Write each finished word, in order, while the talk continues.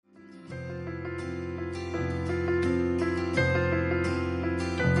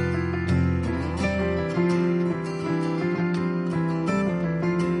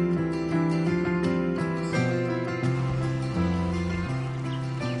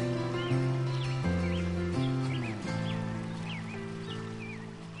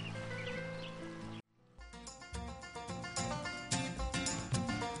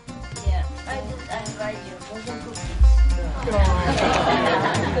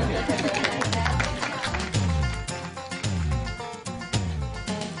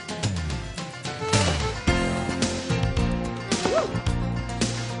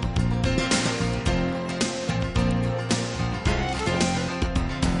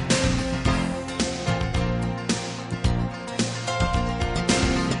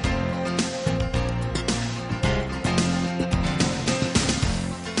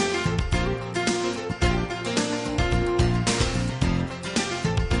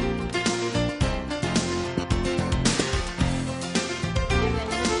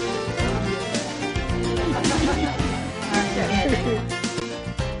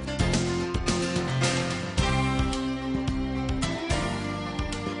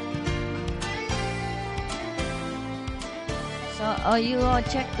Oh, you all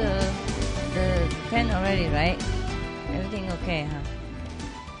checked the tent already, right? Everything okay, huh?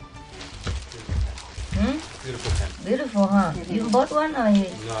 Beautiful tent. Beautiful, huh? You bought one or you?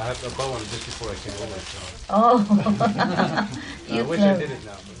 No, I bought one just before I came over. So. Oh. I wish I did it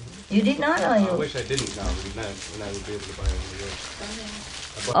now. You did not, or you? I wish I didn't now. When I would be able to buy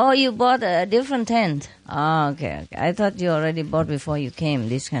it. Oh, you bought a different tent. Oh, okay. I thought you already bought before you came,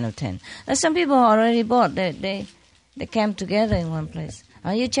 this kind of tent. Some people already bought. They camp together in one place.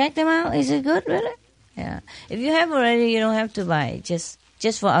 Oh, you check them out? Is it good, really? Yeah. If you have already, you don't have to buy. Just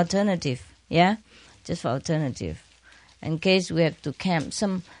for alternative. Yeah? Just for alternative. In case we have to camp.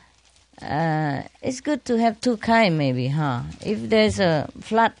 It's good to have two kind maybe, huh? If there's a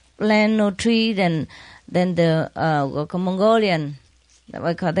flat land, no tree, then the Mongolian,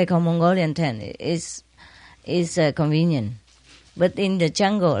 they call Mongolian tent is convenient. But in the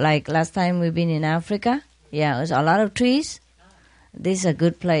jungle, like last time we've been in Africa, yeah, there's a lot of trees. This is a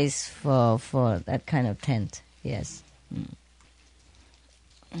good place for that kind of tent. Yes.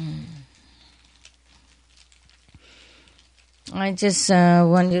 I just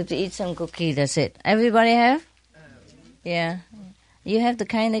want you to eat some cookie. That's it. Everybody have? Yeah. You have the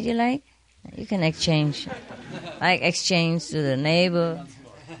kind that you like? You can exchange. Like exchange to the neighbor.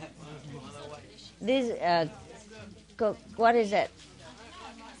 This, what is that?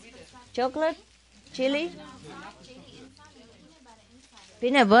 Chocolate? Chili?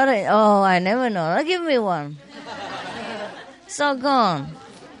 Peanut butter? Oh, I never know. Give me one. So gone.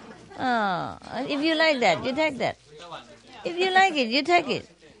 Oh, if you like that, you take that. If you like it, you take it.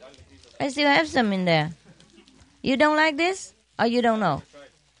 I still have some in there. You don't like this? Or you don't know?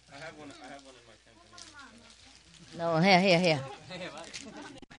 I have one in my tent. No, here.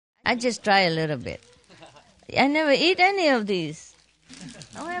 I just try a little bit. I never eat any of these.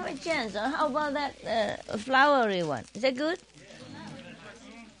 I don't have a chance. How about that flowery one? Is that good?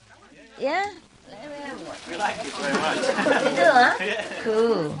 Yeah? Let me have one. We like it very much. You do, huh? Yeah.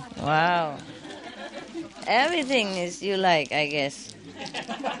 Cool. Wow. Everything is you like, I guess.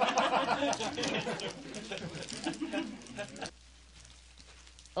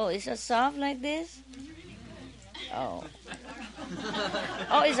 Oh, it's a soft like this? Oh.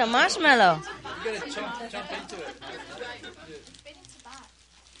 Oh, it's a marshmallow. You gotta jump into it.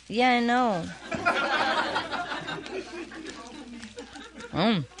 Yeah, I know.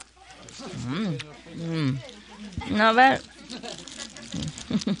 Not bad.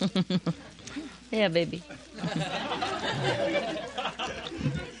 Yeah, baby.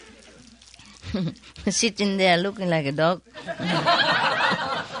 Sitting there looking like a dog.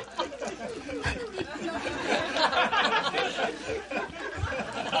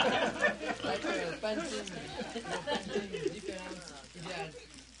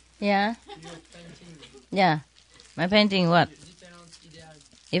 Yeah. Yeah. My painting what?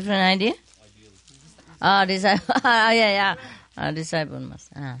 Different idea? Oh, disciple. Yeah. Disciple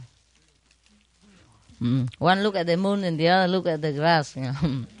must. One look at the moon and the other look at the grass. You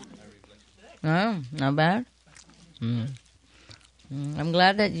know. No, not bad. I'm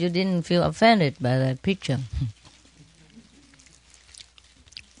glad that you didn't feel offended by that picture.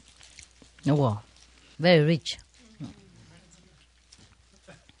 Wow, very rich.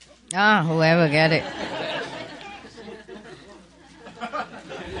 Whoever get it.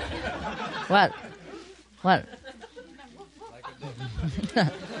 What?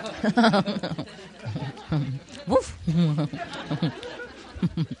 Woof.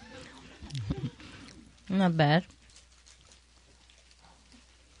 Not bad.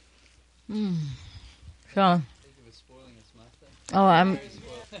 So. Oh, I'm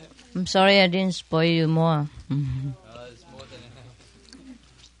sorry I didn't spoil you more.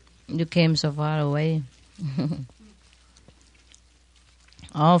 You came so far away.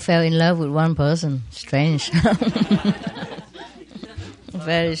 All fell in love with one person. Strange.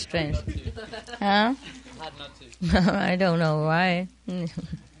 Very strange. Huh? Hard not to. I don't know why.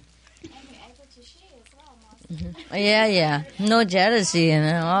 Yeah. No jealousy, you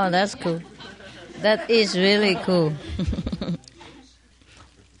know. Oh, that's cool. That is really cool.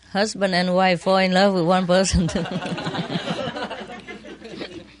 Husband and wife fall in love with one person.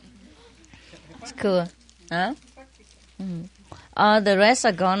 It's cool. Huh? The rest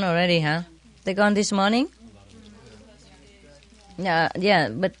are gone already, huh? They gone this morning? Yeah,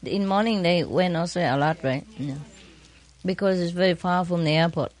 but in morning they went also a lot, right? Yeah. Because it's very far from the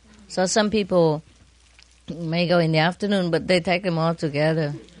airport. So some people may go in the afternoon, but they take them all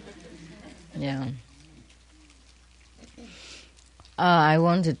together. Yeah. I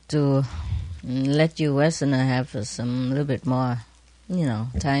wanted to let you Westerner have some little bit more,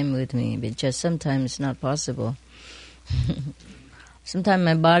 time with me, but just sometimes it's not possible. Sometimes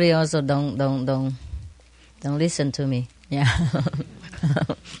my body also don't listen to me. Yeah.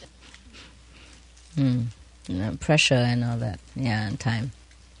 Pressure and all that. Yeah, and time.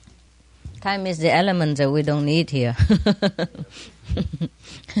 Time is the element that we don't need here.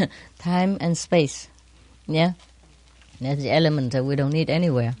 Time and space. Yeah. That's the element that we don't need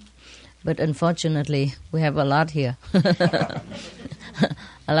anywhere. But unfortunately, we have a lot here. A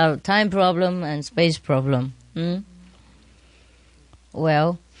lot of time problem and space problem.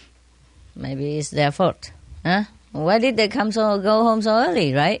 Well, maybe it's their fault. Huh? Why did they go home so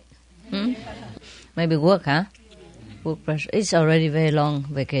early, right? Maybe work, huh? Work pressure. It's already very long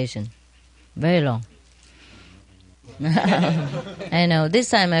vacation. Very long. I know. This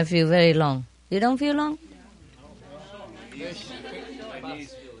time I feel very long. You don't feel long?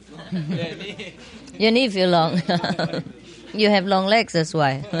 Your knee feel long. You have long legs, that's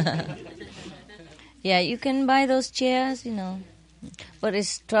why. Yeah, you can buy those chairs, But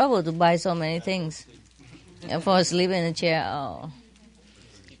it's trouble to buy so many things. Fall asleep in a chair,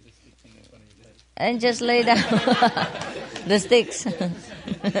 and just lay down. The sticks.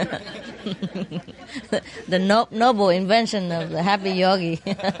 The noble invention of the happy yogi.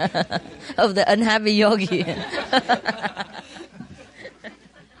 Of the unhappy yogi.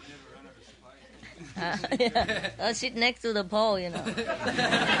 Yeah. Sit next to the pole,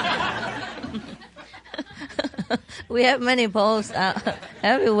 We have many poles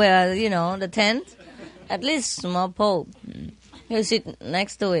everywhere, the tent. At least small pole. You sit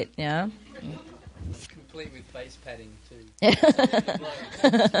next to it, yeah. Complete with face padding too.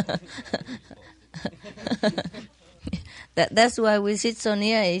 That's why we sit so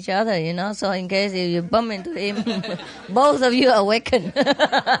near each other, so in case if you bump into him, both of you awaken.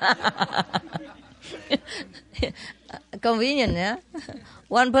 Convenient, yeah?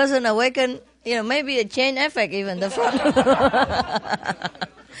 One person awaken, maybe a chain effect even, the front.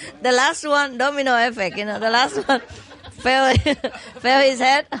 The last one, domino effect, the last one fell his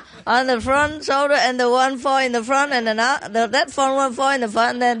head on the front shoulder, and the one fall in the front, and that front one fall in the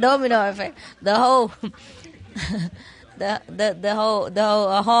front, and then domino effect. The whole, the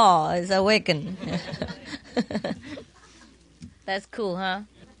whole hall is awakened. That's cool, huh?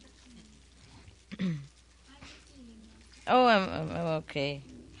 Oh, I'm okay.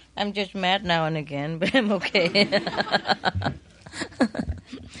 I'm just mad now and again, but I'm okay.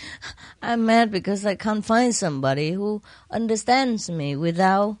 I'm mad because I can't find somebody who understands me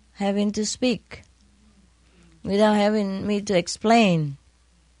without having to speak, without having me to explain.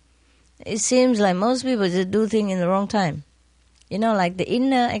 It seems like most people just do things in the wrong time. Like the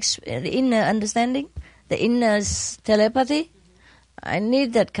inner understanding, the inner telepathy. I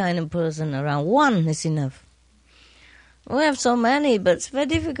need that kind of person around. One is enough. We have so many, but it's very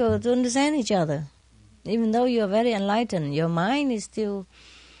difficult to understand each other. Even though you are very enlightened, your mind is still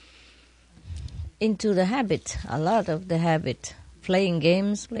into the habit, a lot of the habit. Playing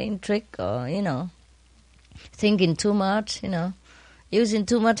games, playing trick, or, thinking too much, using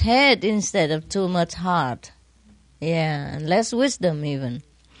too much head instead of too much heart. Yeah, and less wisdom even.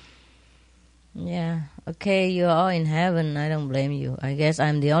 Yeah, okay, you're all in heaven, I don't blame you. I guess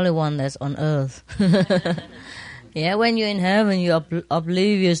I'm the only one that's on earth. Yeah, when you're in heaven, you're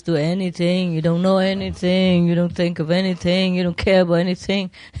oblivious to anything. You don't know anything. You don't think of anything. You don't care about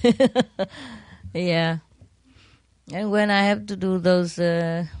anything. Yeah. And when I have to do those,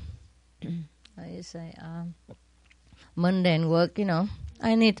 mundane work,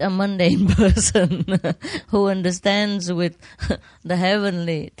 I need a mundane person who understands with the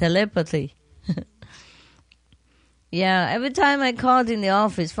heavenly telepathy. Yeah, every time I called in the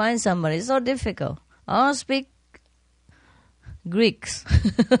office, find somebody, it's so difficult. I speak Greeks.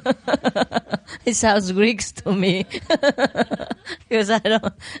 It sounds Greeks to me. Because I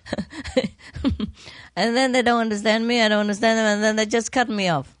don't... And then they don't understand me, I don't understand them, and then they just cut me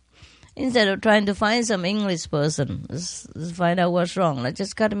off. Instead of trying to find some English person, just find out what's wrong. Like,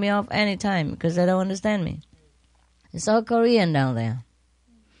 just cut me off anytime because they don't understand me. It's all Korean down there.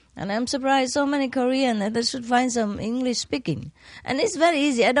 And I'm surprised so many Korean that they should find some English speaking. And it's very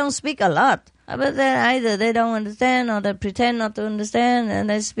easy. I don't speak a lot. But then either they don't understand or they pretend not to understand and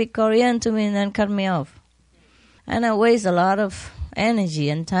they speak Korean to me and then cut me off. And I waste a lot of energy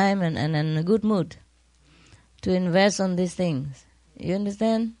and time and a good mood to invest on these things. You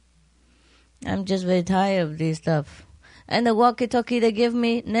understand? I'm just very tired of this stuff. And the walkie-talkie they give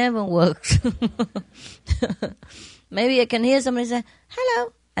me never works. Maybe I can hear somebody say,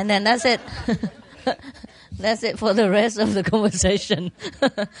 hello, and then that's it. That's it for the rest of the conversation.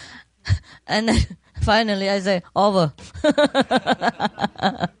 And then finally I say, over.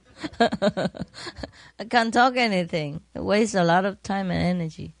 I can't talk anything. It wastes a lot of time and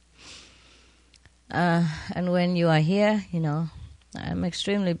energy. And when you are here, I'm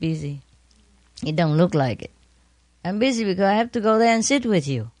extremely busy. It don't look like it. I'm busy because I have to go there and sit with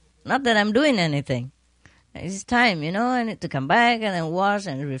you. Not that I'm doing anything. It's time, I need to come back and then wash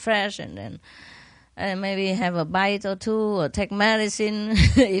and refresh and then maybe have a bite or two or take medicine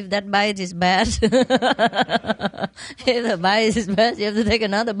if that bite is bad. If the bite is bad, you have to take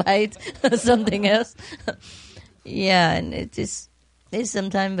another bite or something else. Yeah, and it's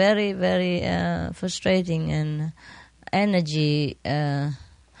sometimes very, very frustrating and energy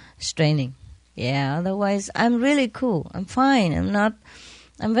straining. Yeah, otherwise I'm really cool. I'm fine.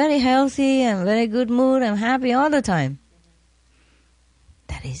 I'm very healthy. I'm very good mood. I'm happy all the time.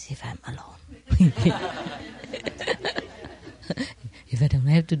 That is if I'm alone. If I don't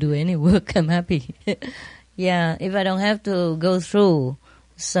have to do any work, I'm happy. Yeah, if I don't have to go through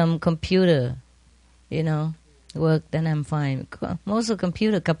some computer, work, then I'm fine. Most of the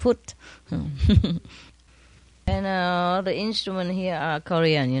computer kaput. And all the instruments here are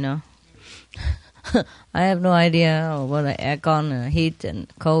Korean, I have no idea what aircon, heat and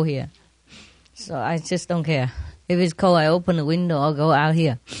cold here. So I just don't care. If it's cold, I open the window or go out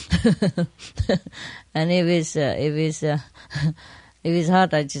here. And if it's hot, if it's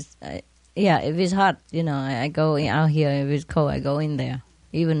hot, I go out here. If it's cold, I go in there,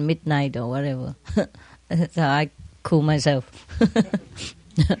 even midnight or whatever. So I cool myself.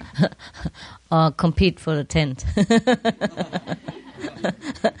 Or compete for the tent.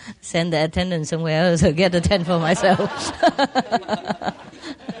 Send the attendant somewhere else or get a tent for myself.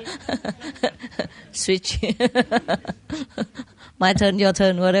 Switch. My turn, your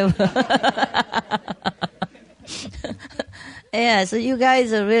turn, whatever. Yeah, so you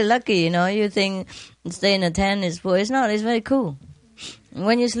guys are really lucky, You think stay in a tent is poor. It's not. It's very cool.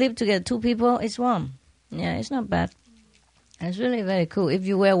 When you sleep together, two people, it's warm. Yeah, it's not bad. It's really very cool. If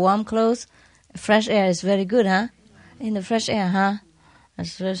you wear warm clothes, fresh air is very good, huh? In the fresh air, huh?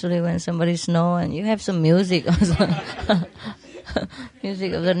 Especially when somebody snow and you have some music also.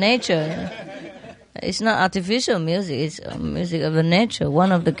 Music of the nature. It's not artificial music, it's music of the nature,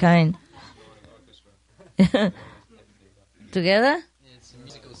 one of the kind. Together? Yeah, it's a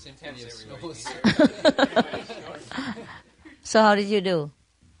musical symphony of snores. So how did you do?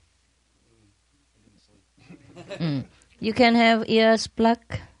 You can have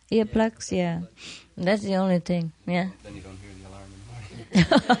earplugs, yeah. That's the only thing, yeah. Then you don't hear the alarm in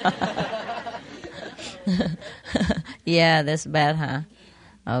the morning. Yeah, that's bad, huh?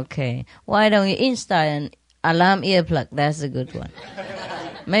 Okay. Why don't you install an alarm earplug? That's a good one.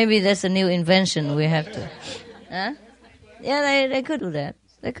 Maybe that's a new invention we have to. Huh? Yeah, they could do that.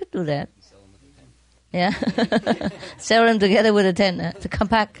 They could do that. Yeah. Sell them together with a tent. To come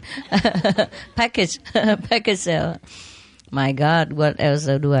package sale. My God, what else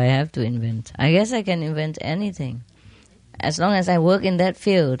do I have to invent? I guess I can invent anything. As long as I work in that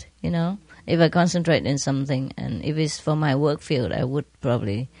field, If I concentrate in something, and if it's for my work field, I would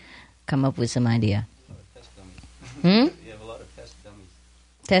probably come up with some idea. Test dummies. You have a lot of test dummies.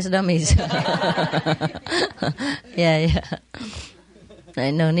 Test dummies. Yeah.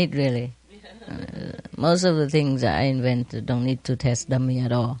 No need really. Most of the things I invent don't need to test dummy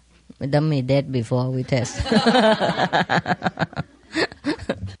at all. The dummy dead before we test.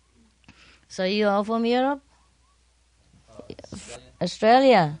 So you all from Europe?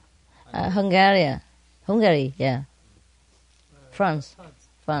 Australia? Hungary, yeah. France,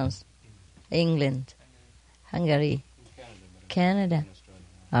 England, Hungary, Canada.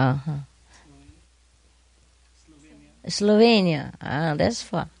 Slovenia. That's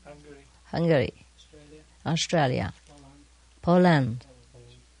far. Hungary, Australia, Poland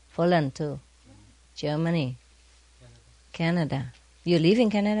too, Germany, Canada. You live in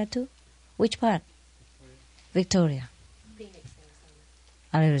Canada too? Which part? Victoria.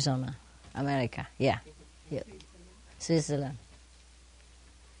 Arizona. America, yeah. Switzerland.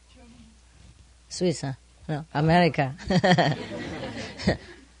 Swiss, huh? No, America.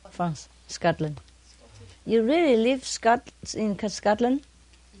 France, Scotland. You really live in Scotland?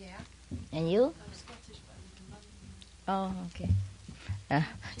 Yeah. And you? I'm Scottish, but I'm London. Oh, okay.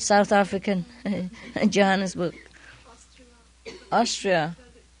 South African, Johannesburg. Austria.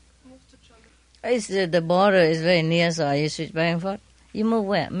 Moved to Germany. Is the border is very near, so you switch back and forth. You move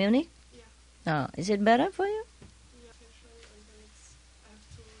where? Munich? Yeah. Oh, is it better for you? Yeah, occasionally, and then I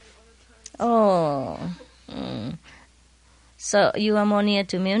have to leave all the time. Oh. So you are more near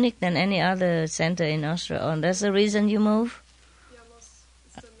to Munich than any other center in Austria. Oh, that's the reason you move? Yeah, it's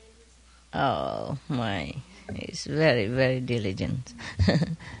the main reason. Oh, my. He's very, very diligent.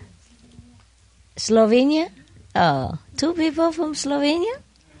 Slovenia? Oh, 2 people from Slovenia?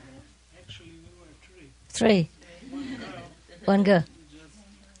 Actually, we were 3. three. 1 girl.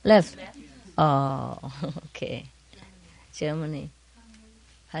 Left? Oh, okay. Germany.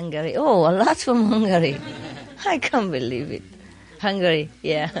 Hungary. Oh, a lot from Hungary. I can't believe it. Hungary,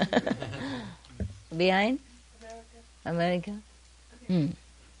 yeah. Behind? America?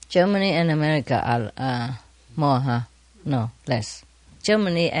 Germany and America are more, huh? No, less.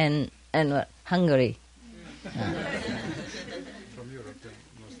 Germany and what? Hungary. From Europe,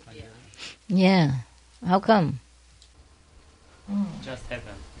 most Hungary. Yeah. How come? Just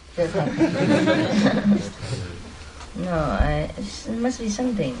happened. No, it must be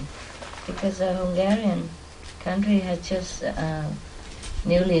something. Because the Hungarian country has just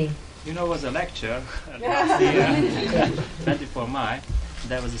newly... You know, was a lecture last year, 24 May.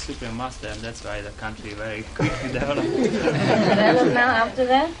 There was a Supreme Master, and that's why the country very quickly developed. Developed now after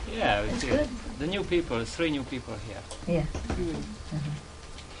that? Yeah, That's it's good. the new people, 3 new people here. Yeah.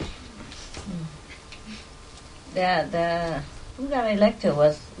 The Hungary lecture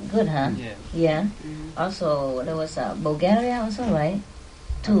was good, huh? Yeah. Yeah. Also, there was Bulgaria also, right?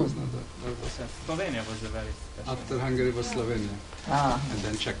 2. So Slovenia was a very special. After Hungary was Slovenia, Ah. and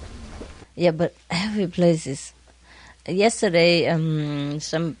then Czech. Yeah, but every place is... Yesterday,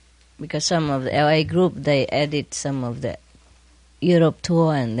 because some of the LA group, they edit some of the Europe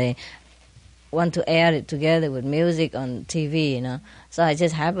tour and they want to air it together with music on TV, you know. So I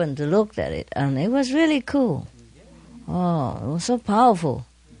just happened to look at it and it was really cool. Oh, it was so powerful.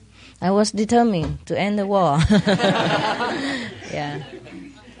 I was determined to end the war. Yeah.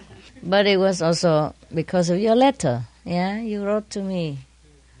 But it was also because of your letter. Yeah, you wrote to me.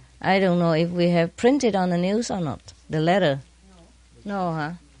 I don't know if we have printed on the news or not. The letter? No,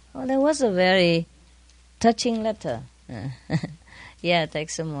 huh? Oh, there was a very touching letter. Yeah, take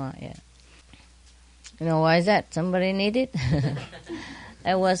some more, yeah. You know why is that? Somebody need it?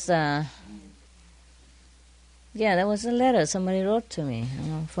 There was there was a letter somebody wrote to me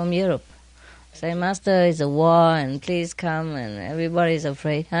from Europe. Say, Master, it's a war and please come, and everybody's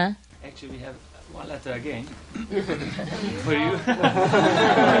afraid, huh? Actually, we have one letter again for you. For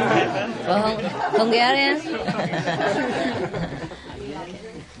Hungarians?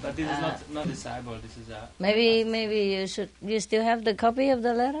 But this is not disabled. This is a. Maybe you still have the copy of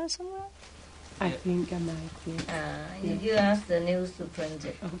the letter somewhere? I think I might, yeah. You ask the news to print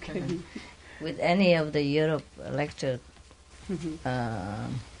it. Okay. With any of the Europe lecture,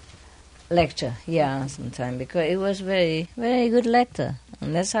 yeah, sometime, because it was very, very good letter,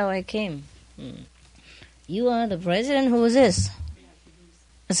 and that's how I came. You are the president. Who is this?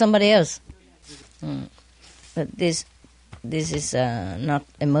 Somebody else. But this is not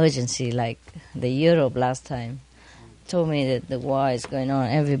emergency like the Europe last time. Told me that the war is going on.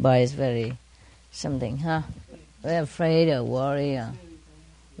 Everybody is very something, huh? Very afraid or worried or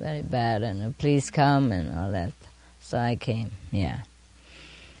very bad, and please come and all that. So I came, yeah.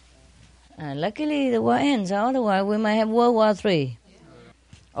 Luckily the war ends, otherwise we might have World War III.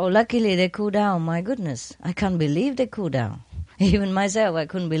 Oh, luckily they cool down. My goodness, I can't believe they cool down. Even myself, I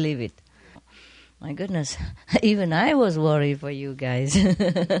couldn't believe it. My goodness, even I was worried for you guys.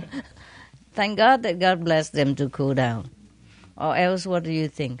 Thank God that God blessed them to cool down. Or else, what do you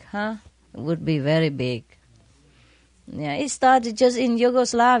think, huh? It would be very big. Yeah, it started just in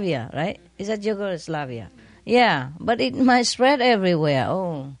Yugoslavia, right? Is that Yugoslavia? Yeah, but it might spread everywhere.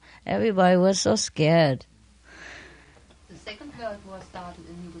 Oh, everybody was so scared. The Second World War started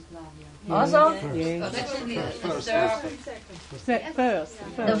in Yugoslavia. Also? But actually, the First.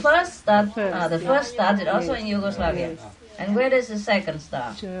 The first started also in Yugoslavia. And where does the second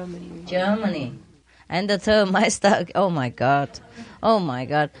start? Germany. Germany. And the third might start. Oh my God. Oh my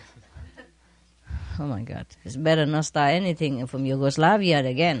God. Oh my God. It's better not start anything from Yugoslavia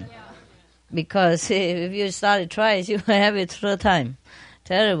again. Because if you start it twice, you will have it third time.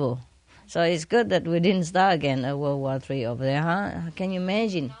 Terrible. So it's good that we didn't start again a World War III over there, huh? Can you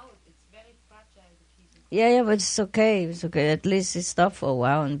imagine? Now it's very fragile, the peace. Yeah, but it's okay. It's okay. At least it stopped for a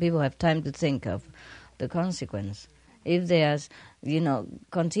while, and people have time to think of the consequence. If they are,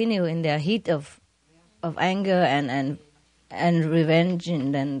 continue in their heat of anger and revenge,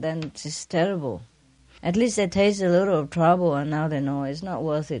 and then it's terrible. At least they taste a little of trouble, and now they know it's not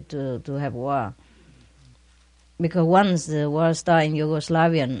worth it to have war. Because once the war started in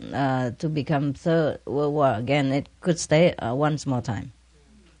Yugoslavia to become Third World War again, it could stay once more time.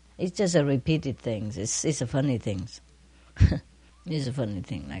 It's just a repeated thing. It's a funny thing. It's a funny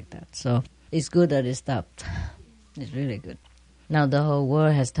thing like that. So it's good that it stopped. It's really good. Now the whole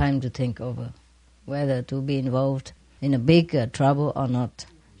world has time to think over whether to be involved in a big trouble or not.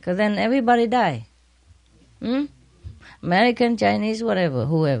 Because then everybody die. American, Chinese, whatever,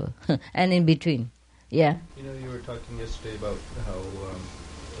 whoever, and in between. Yeah. You were talking yesterday about how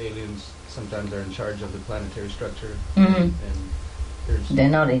aliens sometimes are in charge of the planetary structure, and They're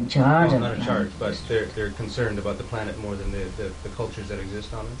not in charge. Well, not in charge, but they're concerned about the planet more than the cultures that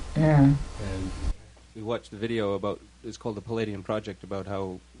exist on it. Yeah. And we watched the video about, it's called the Palladium Project, about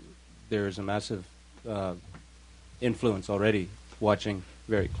how there is a massive influence already, watching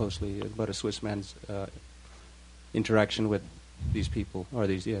very closely about a Swiss man's interaction with these people, or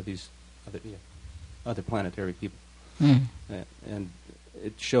these other planetary people. And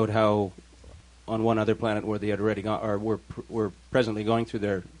it showed how on one other planet where they had already gone, or were presently going through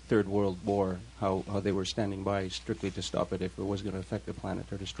their Third World War, how they were standing by strictly to stop it if it was going to affect the planet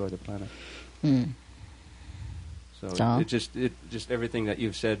or destroy the planet. So it just everything that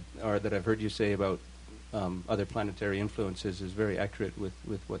you've said, or that I've heard you say about other planetary influences is very accurate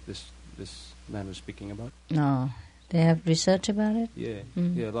with what this man was speaking about. No, they have research about it? Yeah,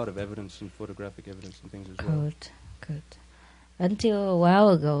 a lot of evidence and photographic evidence and things as well. Good. Until a while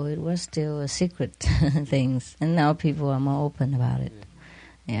ago, it was still a secret things, and now people are more open about it.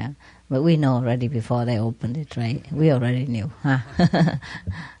 Yeah, but we know already before they opened it, right? We already knew, huh?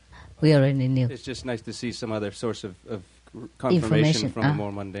 We already knew. It's just nice to see some other source of confirmation from a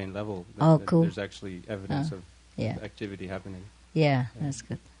more mundane level. That Cool. There's actually evidence of activity happening. Yeah, that's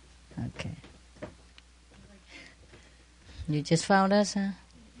good. Okay. You just found us, huh?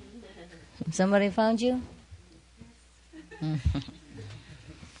 Somebody found you?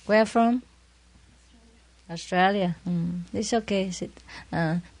 Where from? Australia. It's okay.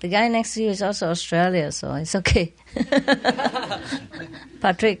 The guy next to you is also Australia, so it's okay.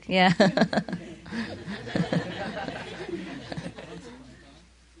 Patrick, yeah.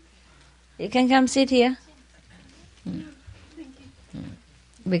 You can come sit here.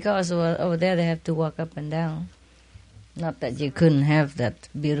 Because over there they have to walk up and down. Not that you couldn't have that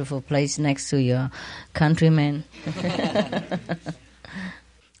beautiful place next to your countrymen.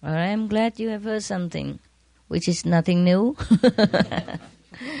 Well, I'm glad you have heard something, which is nothing new.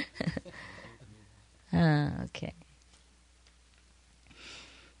 Okay.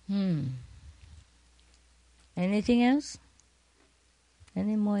 Anything else?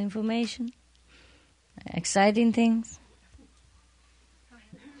 Any more information? Exciting things?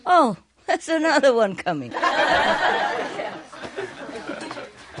 Oh, that's another one coming.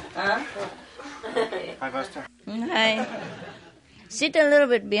 Hi, Pastor. Hi. Sit a little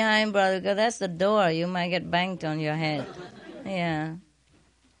bit behind, brother, because that's the door. You might get banged on your head. Yeah.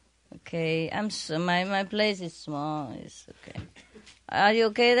 Okay. My place is small. It's okay. Are you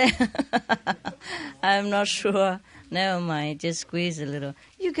okay there? I'm not sure. Never mind. Just squeeze a little.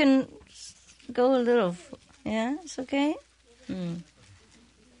 You can go a little. Yeah, it's okay.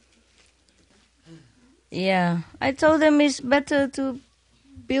 Yeah. I told them it's better to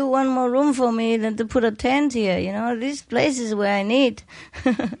build one more room for me than to put a tent here. This place is where I need.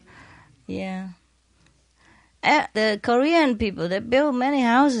 Yeah. The Korean people, they build many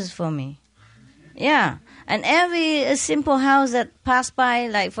houses for me. Yeah. And every simple house that passed by,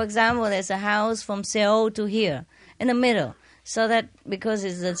 like, for example, there's a house from Seoul to here, in the middle. So that, because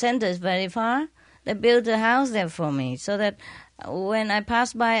the center is very far, they built a house there for me. So that when I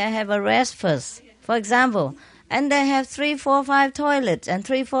pass by, I have a rest first, for example. And they have 3, 4, 5 toilets and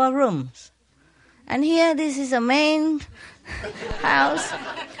 3, 4 rooms. And here, this is a main house,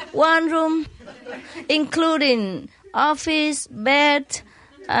 1 room, including office, bed,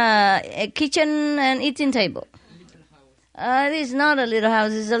 a kitchen, and eating table. It is not a little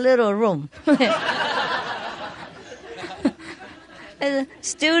house; it's a little room. A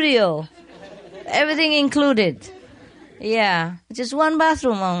studio, everything included. Yeah, just 1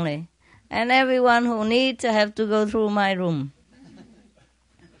 bathroom only. And everyone who needs to have to go through my room.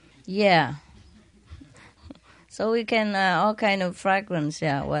 Yeah. So we can, all kind of fragrance,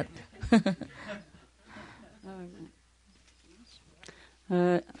 yeah, what?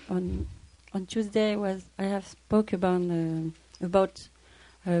 On Tuesday I have spoke about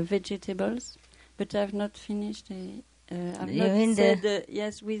vegetables, but I have not finished. I've You not mean said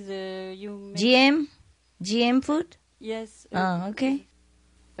yes with you. GM food? Yes. Okay.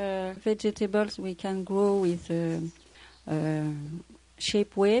 Vegetables we can grow with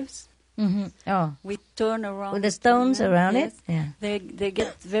shape waves. Mm-hmm. Oh, We turn around with the stones them, around yes. it? Yeah. They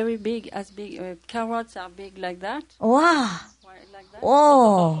get very big, as big. Carrots are big like that. Wow. Like that.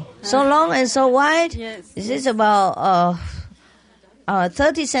 Oh, so long and so wide? Yes. This is about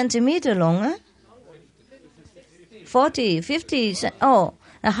 30 centimeter long, huh? 40, 50,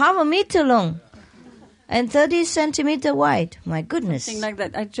 half a meter long and 30 centimeter wide. My goodness. Something like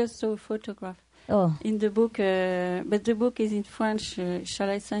that. I just saw a photograph Oh, in the book, but the book is in French. Shall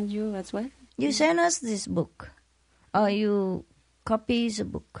I send you as well? you send us this book. Or you copy the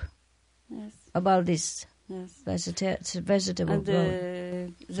book Yes. about this Yes. vegetable And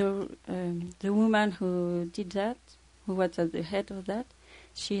growing. the woman who did that, who was at the head of that,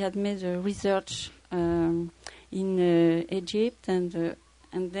 she had made a research in Egypt, and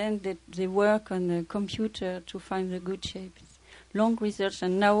then they work on a computer to find the good shape. It's long research,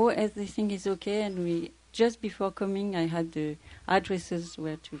 and now everything is okay. And we just before coming, I had the addresses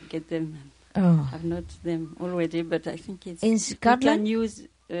where to get them. Oh. I've not them already, but I think it's In we Scotland? can use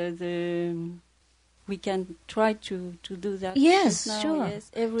we can try to do that. Yes, now, sure.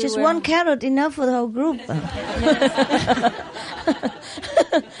 Yes, everywhere. Just one carrot enough for the whole group.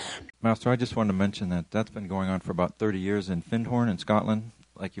 Master, I just wanted to mention that's been going on for about 30 years in Findhorn in Scotland,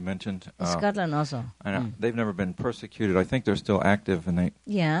 like you mentioned. Scotland also. I know. They've never been persecuted. I think they're still active, and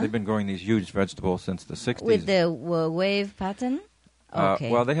they've been growing these huge vegetables since the 60s. With the wave pattern?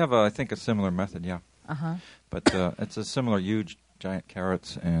 Okay. Well, they have, I think, a similar method, yeah. Uh-huh. But it's a similar huge, giant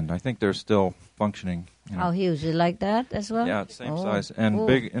carrots, and I think they're still functioning. How huge? Is it like that as well? Yeah, it's same size and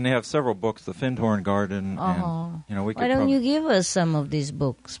big, and they have several books. The Findhorn Garden, and we could. Why don't you give us some of these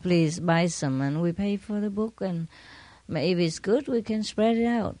books, please? Buy some, and we pay for the book, and if it's good, we can spread it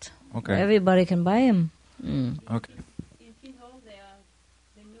out. Okay. Everybody can buy them. Okay. In Findhorn,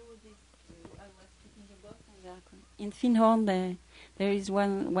 they know this. I was speaking about in Findhorn, there is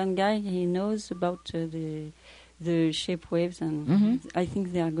one guy. He knows about the shape waves, and I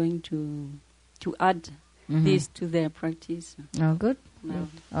think they are going to add this to their practice. Oh, good. No.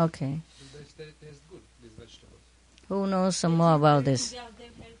 Okay. That's good, these vegetables. Who knows some more about this? They are very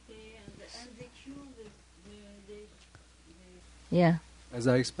healthy, and they cure Yeah. As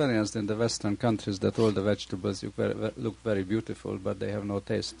I experienced in the Western countries, that all the vegetables look very beautiful, but they have no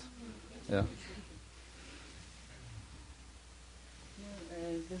taste. Yeah.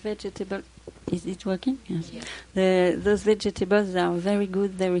 The vegetable, is it working? Yes. Those vegetables are very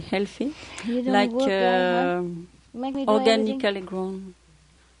good, very healthy, You don't like work Make me do everything. organically grown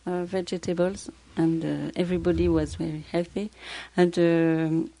vegetables, and everybody was very healthy.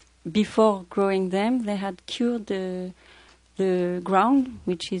 And before growing them, they had cured the ground,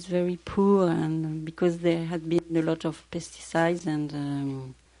 which is very poor, and because there had been a lot of pesticides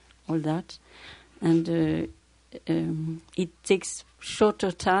and all that, and it takes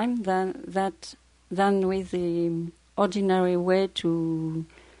shorter time than with the ordinary way to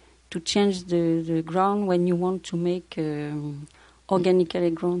change the ground when you want to make organically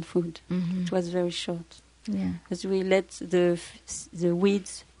grown food. Mm-hmm. It was very short. Yeah. As we let the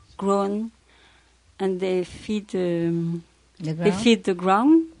weeds grow, and they feed the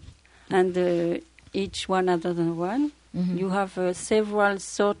ground, and each one other than one. Mm-hmm. You have several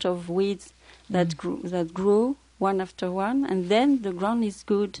sort of weeds that grow one after one, and then the ground is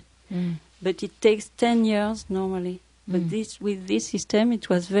good. Mm. But it takes 10 years normally. But with this system, it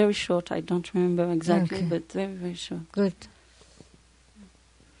was very short. I don't remember exactly, Okay. but very, very short. Good.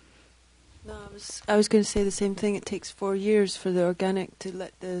 No, I was going to say the same thing. It takes 4 years for the organic to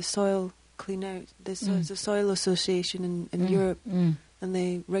let the soil clean out. There's a soil association in Europe, and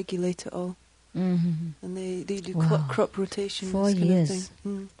they regulate it all. Mm-hmm. And they do Wow. crop rotation. 4 this kind years. of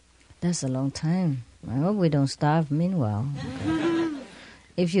thing. That's a long time. I hope we don't starve meanwhile.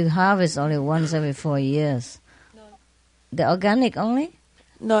 If you harvest only once every 4 years. The organic only?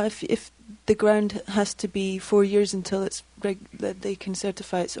 No, if the ground has to be 4 years until it's that they can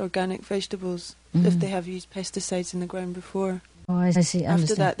certify it's organic vegetables. If they have used pesticides in the ground before. Oh, I see. After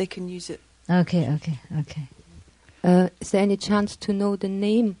Understand. that, they can use it. Okay. Is there any chance to know the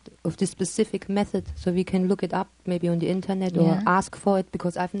name of this specific method so we can look it up maybe on the internet or ask for it?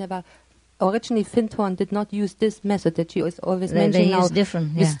 Because I've never... Originally, Findhorn did not use this method that you always mention They now use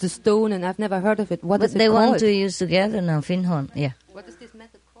different, with the stone, and I've never heard of it. What but is it they called? want to use together now, Findhorn. Yeah. What is this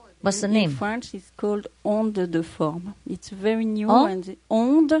method called? What's the In name? French, it's called onde de forme. It's very new, Oh? and the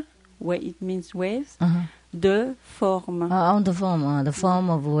onde, where it means waves, de forme. On the form, the form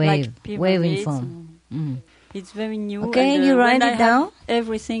of wave, Like waving pyramids. form. It's very new. Okay, and, you write when it I down? have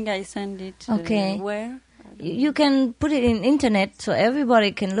everything, I send it. Okay. Where? You can put it in internet so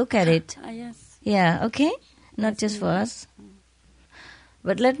everybody can look at it. Yes. Yeah, okay? Not just for us.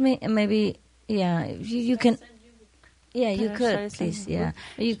 But let me, maybe, yeah, you can... Yeah, you Shall I could, send please, the yeah. book?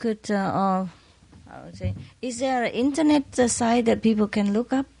 You could, I would say, is there an internet site that people can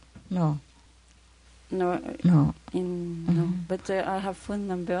look up? No. No. No. No. But I have phone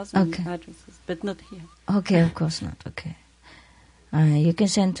numbers Okay. and addresses, but not here. Okay, of course not, okay. You can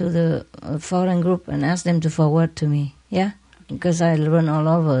send to the foreign group and ask them to forward to me, yeah? Because I run all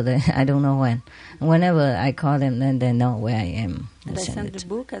over, I don't know when. Whenever I call them, then they know where I am. And I send it. the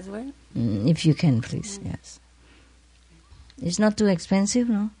book as well? If you can, please, yes. It's not too expensive,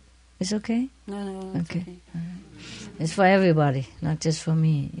 no? It's okay? No, it's okay. It's for everybody, not just for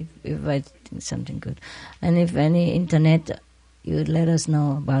me, if I think something good. And if any internet, you would let us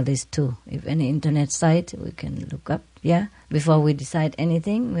know about this too. If any internet site, we can look up, yeah? Before we decide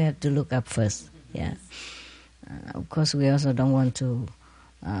anything, we have to look up first, yeah? Of course, we also don't want to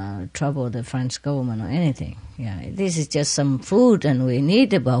trouble the French government or anything. Yeah, this is just some food, and we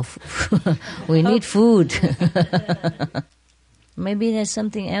need we need food. Maybe there's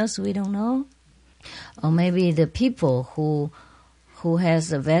something else we don't know, or maybe the people who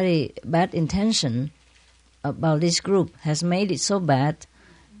has a very bad intention about this group has made it so bad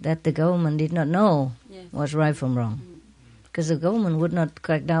that the government did not know what's right from wrong, because the government would not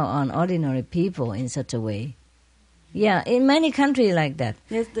crack down on ordinary people in such a way. Yeah, in many countries like that.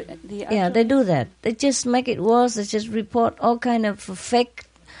 Yes, they do that. They just make it worse. They just report all kind of fake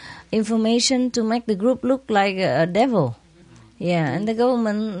information to make the group look like a devil. Yeah, and the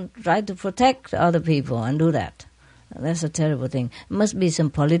government try to protect other people and do that. That's a terrible thing. It must be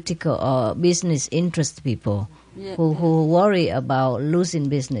some political or business interest people who worry about losing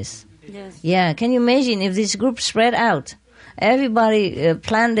business. Yes. Yeah, can you imagine if this group spread out? Everybody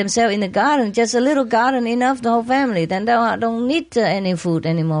plant themselves in the garden, just a little garden enough the whole family. Then they don't need any food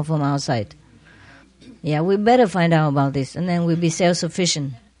anymore from outside. Yeah, we better find out about this, and then we'll be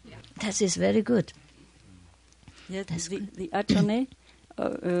self-sufficient. That is very good. Yes, the attorney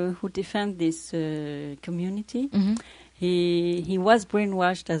who defends this community, he was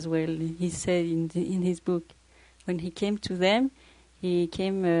brainwashed as well. He said in his book, when he came to them, he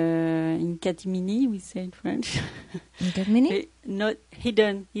came in catimini, we say in French. In catimini? Not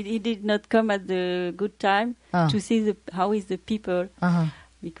hidden. He did not come at the good time to see how is the people.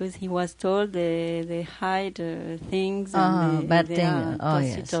 Because he was told they hide things and bad they thing. are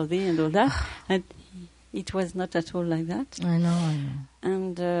Yes. and all that. And it was not at all like that. I know.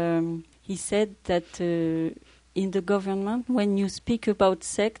 And he said that in the government, when you speak about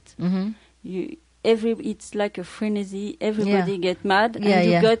sect, it's like a frenzy. Everybody get mad,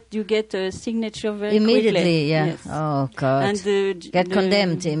 and you get a signature very immediately. Quickly. Yeah. Yes. Oh God. And get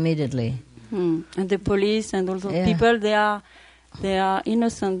condemned immediately. And the police and all those people, they are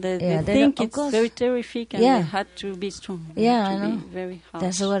innocent. They think it's very terrific, and they had to be strong. Yeah, I know. Be very harsh.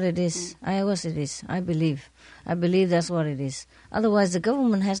 That's what it is. It is. I believe that's what it is. Otherwise, the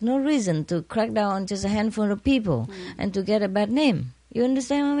government has no reason to crack down on just a handful of people and to get a bad name. You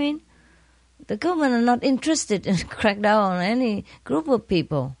understand what I mean? The government are not interested in crack down on any group of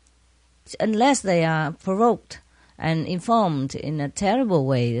people unless they are provoked and informed in a terrible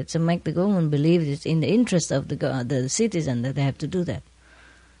way to make the government believe it's in the interest of the citizen that they have to do that.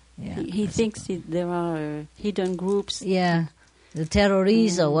 Yeah. He thinks there are hidden groups. Yeah, the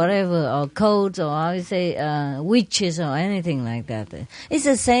terrorists or whatever, or codes, or I would say witches or anything like that. It's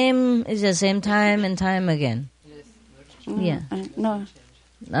the same. It's the same time and time again. No.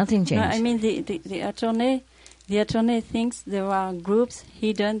 Nothing changed. No, I mean the attorney thinks there are groups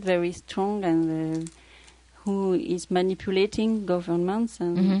hidden, very strong, and who is manipulating governments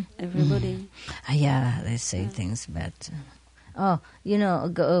and everybody. Yeah, they say things bad.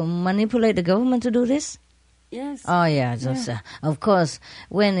 Manipulate the government to do this? Yes. Oh, yeah. Of course,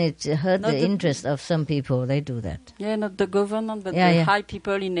 when it hurt the interest of some people, they do that. Yeah, not the government, but the high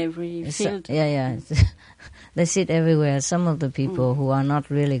people in every field. They sit everywhere. Some of the people who are not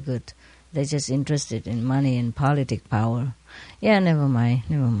really good, they're just interested in money and politic power. Yeah, never mind.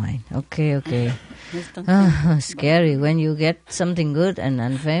 Okay. Scary when you get something good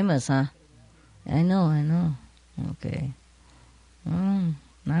and famous, huh? I know. Okay.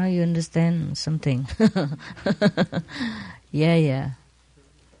 Now you understand something. Yeah.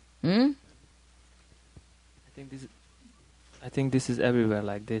 I think this is... I think this is everywhere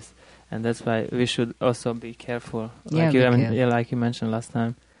like this, and that's why we should also be careful. Yeah, Like you mentioned last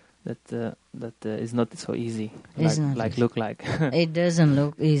time, that is not so easy. Look like. It doesn't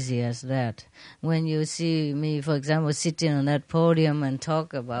look easy as that. When you see me, for example, sitting on that podium and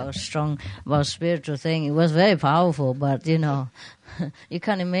talk about spiritual thing, it was very powerful. But you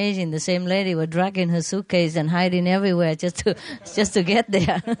can't imagine the same lady was dragging her suitcase and hiding everywhere just to get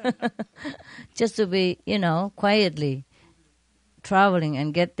there, just to be quietly traveling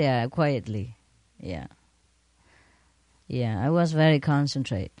and get there quietly. Yeah, I was very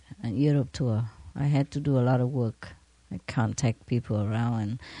concentrated on Europe tour. I had to do a lot of work. I contact people around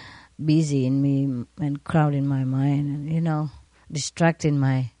and busy in me and crowding my mind and, distracting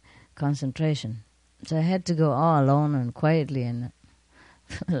my concentration. So I had to go all alone and quietly and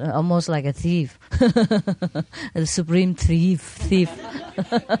almost like a thief. A supreme thief.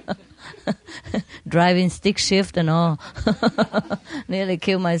 Driving stick shift and all. Nearly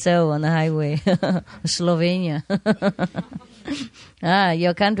killed myself on the highway. Slovenia.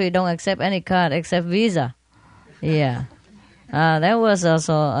 Your country don't accept any card except Visa. Yeah. That was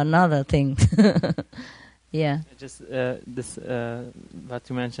also another thing. Yeah. Just what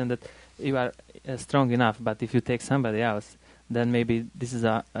you mentioned, that you are strong enough, but if you take somebody else, then maybe this is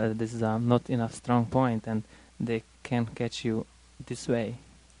a not enough strong point, and they can catch you this way.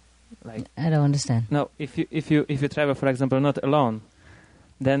 Like, I don't understand. No, if you travel, for example, not alone,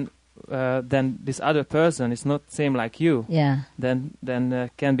 then this other person is not same like you. Yeah. Then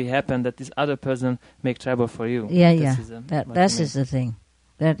can be happen that this other person make trouble for you. Yeah. That is the thing.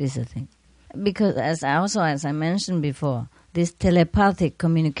 That is the thing. Because as I mentioned before, this telepathic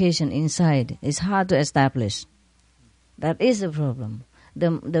communication inside is hard to establish. That is the problem.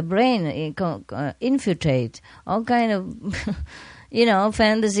 The brain infiltrates all kind of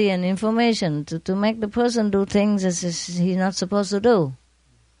fantasy and information to make the person do things as he's not supposed to do.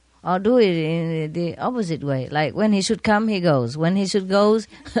 Or do it in the opposite way. Like when he should come, he goes. When he should go,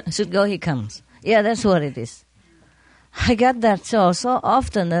 he comes. Yeah, that's what it is. I get that so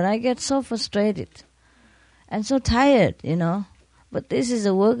often that I get so frustrated and so tired, But this is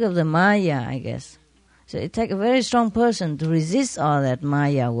the work of the Maya, I guess. So it takes a very strong person to resist all that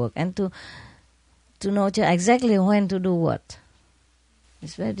Maya work and to know exactly when to do what.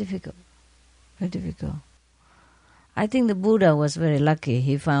 It's very difficult. Very difficult. I think the Buddha was very lucky.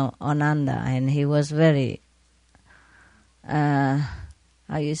 He found Ananda and he was very, more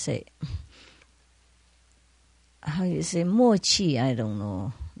chi, I don't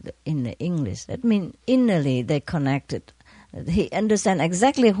know, in the English. That means innerly they connected. He understand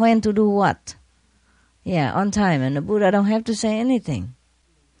exactly when to do what. Yeah, on time. And the Buddha don't have to say anything.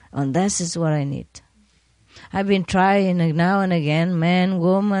 And this is what I need. I've been trying now and again, man,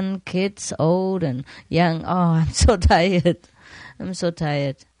 woman, kids, old and young. Oh, I'm so tired. I'm so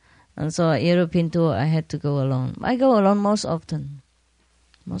tired. And so European tour, I had to go alone. I go alone most often.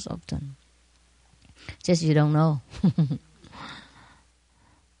 Most often. Just you don't know.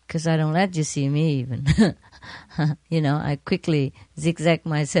 Because I don't let you see me even. I quickly zigzag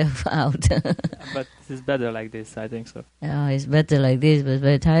myself out. But it's better like this, I think so. Oh, it's better like this, but it's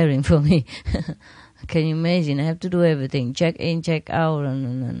very tiring for me. Can you imagine? I have to do everything. Check in, check out,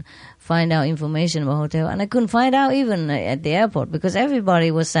 and find out information about hotel. And I couldn't find out even at the airport because everybody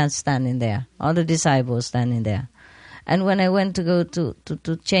was standing there. All the disciples standing there. And when I went to go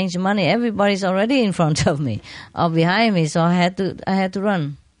to change money, everybody's already in front of me or behind me, so I had to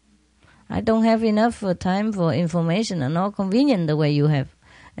run. I don't have enough time for information and not convenient the way you have.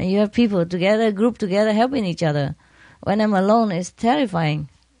 And you have people together, group together, helping each other. When I'm alone, it's terrifying.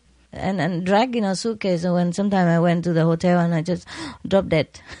 And dragging a suitcase. And when sometime I went to the hotel and I just dropped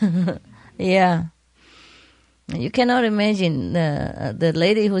dead. Yeah. You cannot imagine the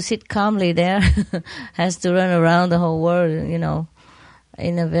lady who sit calmly there has to run around the whole world,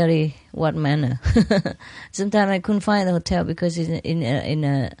 in a very what manner. Sometimes I couldn't find the hotel because it's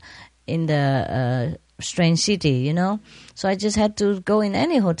in the strange city, So I just had to go in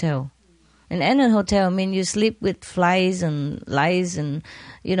any hotel. In any hotel, I mean, you sleep with flies and lice and,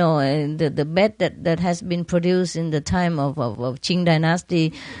 the bed that has been produced in the time of Qing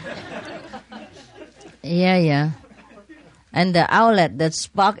dynasty. Yeah. And the outlet that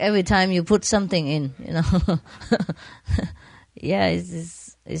spark every time you put something in, Yeah,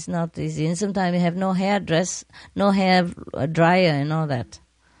 it's not easy. And sometimes you have no hairdress, no hair dryer and all that.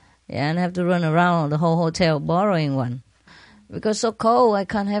 Yeah, and I have to run around the whole hotel borrowing one. Because so cold, I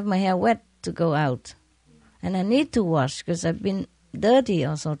can't have my hair wet to go out. And I need to wash because I've been dirty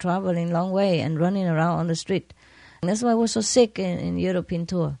also, traveling long way and running around on the street. And that's why I was so sick in European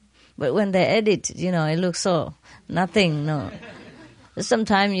tour. But when they edit, it looks so nothing. No.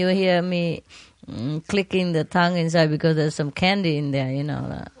 Sometimes you hear me clicking the tongue inside because there's some candy in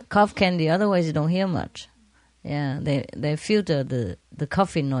there, cough candy. Otherwise, you don't hear much. Yeah, they filter the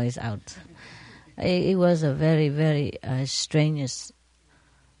coughing noise out. It was a very, very strenuous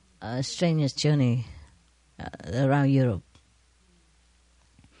journey around Europe.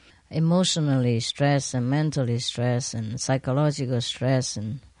 Emotionally stress and mentally stress and psychological stress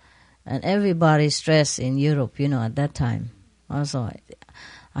and everybody's stress in Europe, at that time. Also,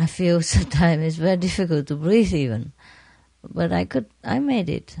 I feel sometimes it's very difficult to breathe even. But I made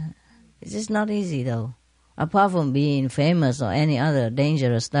it. It's just not easy though. Apart from being famous or any other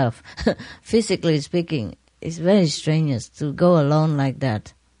dangerous stuff, physically speaking, it's very strenuous to go alone like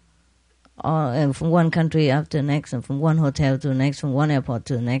that. Or from one country after the next, and from one hotel to the next, from one airport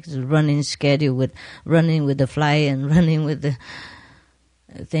to the next, running schedule running with the flight and running with the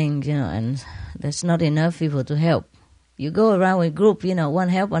things, and there's not enough people to help. You go around with group, one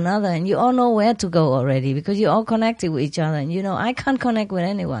help another, and you all know where to go already because you're all connected with each other, and I can't connect with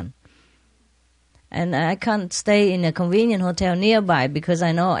anyone. And I can't stay in a convenient hotel nearby because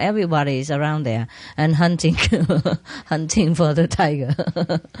I know everybody is around there and hunting for the tiger.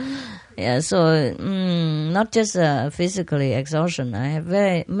 Yeah, so not just physically exhaustion. I have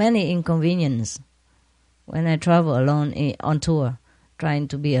very many inconveniences when I travel alone on tour, trying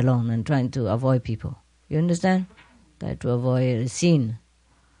to be alone and trying to avoid people. You understand? Try to avoid a scene.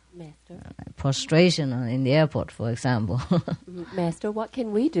 Master. Prostration in the airport, for example. Master, what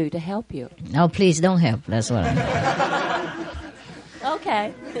can we do to help you? Oh, please don't help. That's what I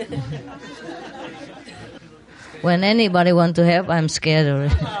Okay. When anybody wants to help, I'm scared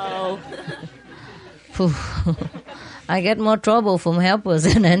already. Oh. I get more trouble from helpers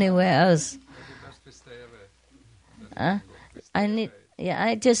than anywhere else. I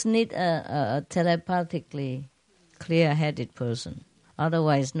just need a telepathically clear-headed person.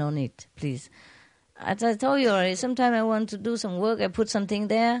 Otherwise, no need, please. As I told you already, sometimes I want to do some work, I put something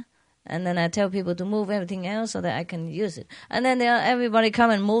there, and then I tell people to move everything else so that I can use it. And then everybody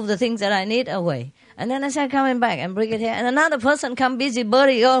come and move the things that I need away. And then I start coming back and bring it here. And another person come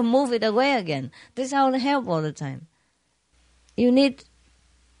busybody, move it away again. This is how they help all the time. You need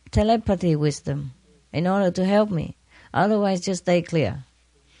telepathy wisdom in order to help me. Otherwise, just stay clear.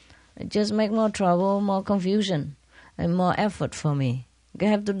 It just make more trouble, more confusion, and more effort for me. You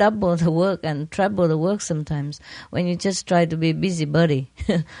have to double the work and treble the work sometimes when you just try to be busybody,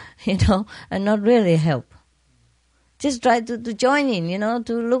 and not really help. Just try to join in,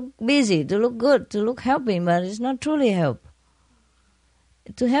 to look busy, to look good, to look helping, but it's not truly help.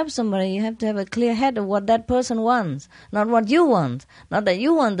 To help somebody, you have to have a clear head of what that person wants, not what you want. Not that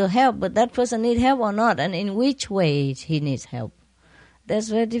you want to help, but that person needs help or not, and in which way he needs help. That's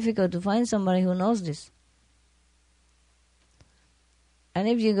very difficult to find somebody who knows this. And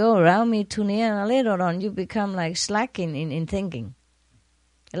if you go around me too near, and later on you become like slacking in thinking.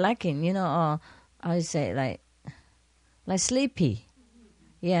 Lacking, or I would say like sleepy.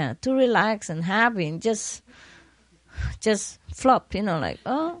 Yeah, too relaxed and happy and just flop,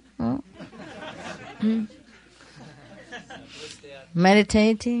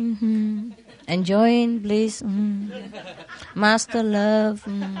 meditating, enjoying bliss, master love,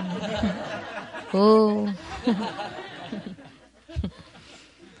 oh.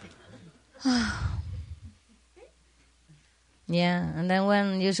 Yeah, and then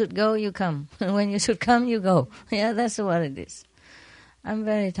when you should go, you come. When you should come, you go. Yeah, that's what it is. I'm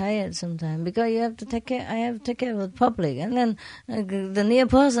very tired sometimes because you have to take care. I have to take care of the public, and then the near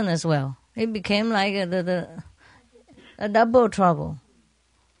person as well. It became like a double trouble,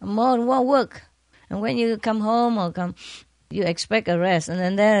 more work. And when you come home you expect a rest, and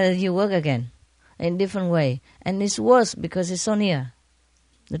then there you work again in different way, and it's worse because it's so near.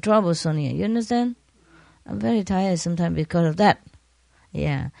 The trouble is so near. You understand? I'm very tired sometimes because of that.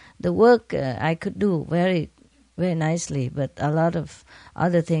 Yeah, the work I could do very, very nicely, but a lot of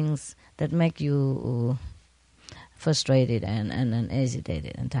other things that make you frustrated and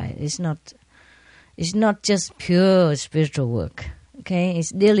agitated and tired. It's not just pure spiritual work. Okay,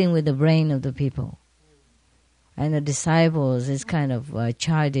 it's dealing with the brain of the people. And the disciples is kind of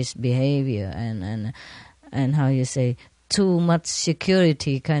childish behavior and how you say, too much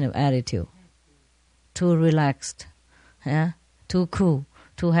security kind of attitude. Too relaxed, yeah, too cool,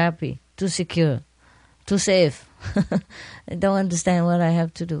 too happy, too secure, too safe. I don't understand what I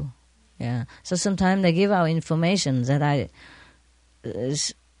have to do. Yeah, so sometimes they give out information that I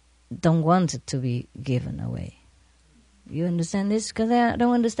don't want it to be given away.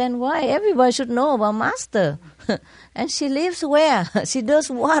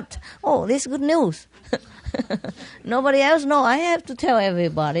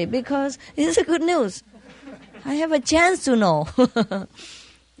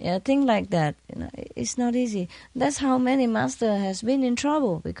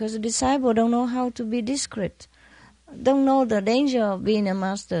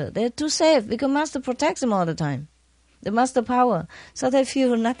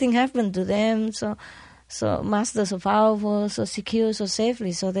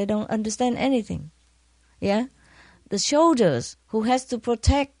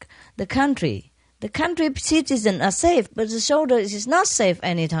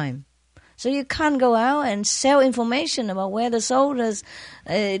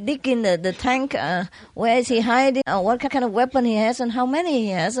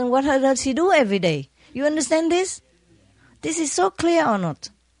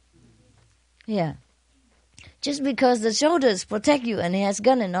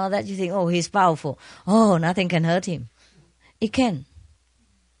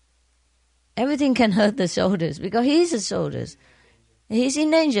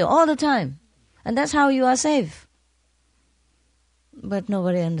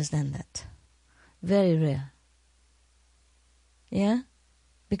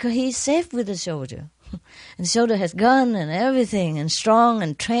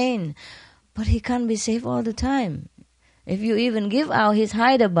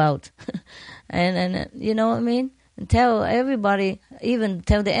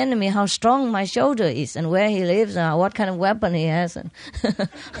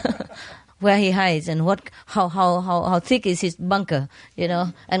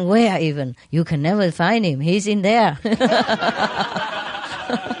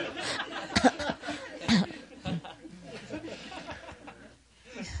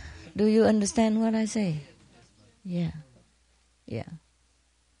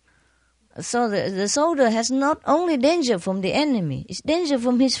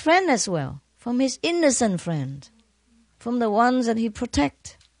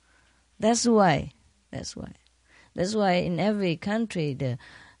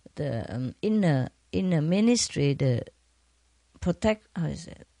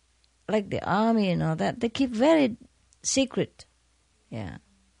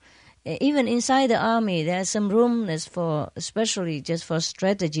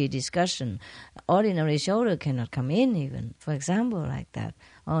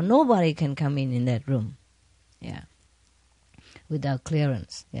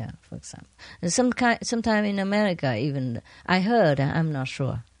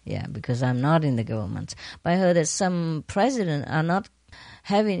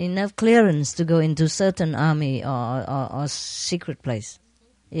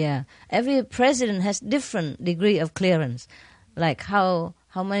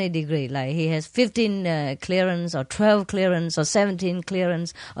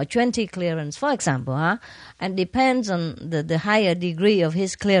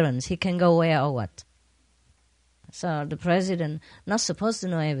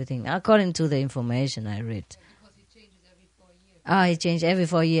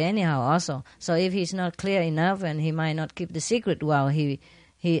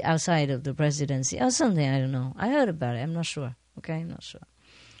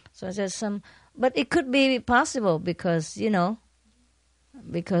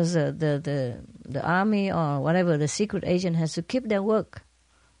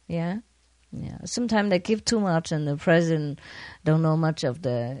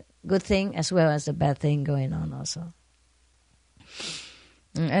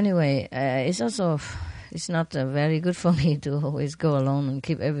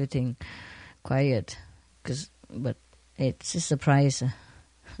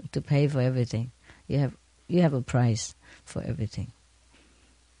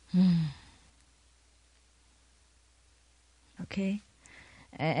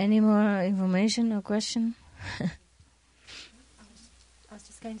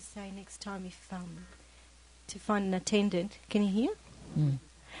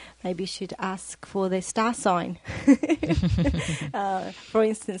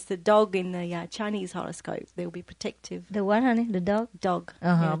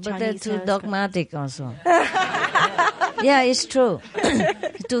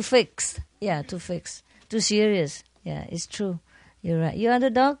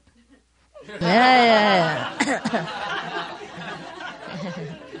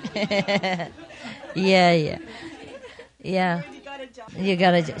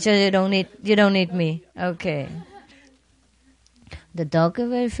 The dog are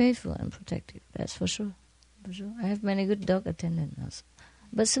very faithful and protective. That's for sure. For sure. I have many good dog attendants also.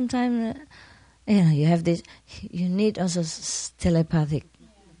 But sometimes, you have this. You need also telepathic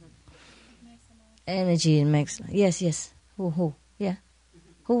energy. It makes. Yes. Who? Yeah.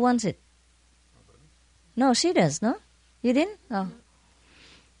 Who wants it? No, she does. No, you didn't. Oh.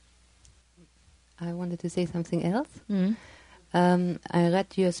 I wanted to say something else. Mm. I read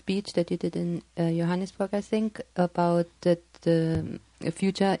your speech that you did in Johannesburg, I think, about that the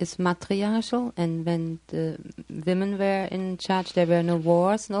future is matriarchal, and when the women were in charge, there were no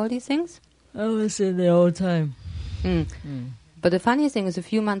wars and all these things. I was in the old time. But the funny thing is, a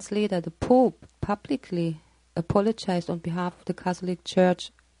few months later, the Pope publicly apologized on behalf of the Catholic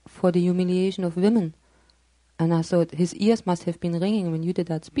Church for the humiliation of women. And I thought his ears must have been ringing when you did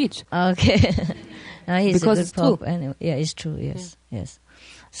that speech. Okay. He's because a good it's Pope. true. Anyway. Yeah, it's true, yes.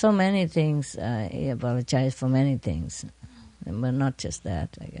 So many things, he apologized for many things. But not just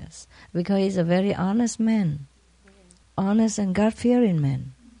that, I guess. Because he's a very honest man. Honest and God-fearing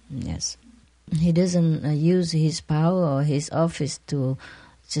man. Yes. He doesn't use his power or his office to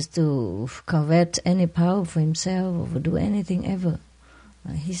covet any power for himself or do anything ever.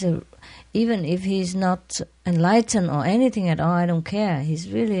 Even if he's not enlightened or anything at all, I don't care.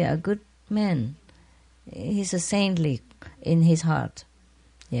 He's really a good man. He's a saintly in his heart.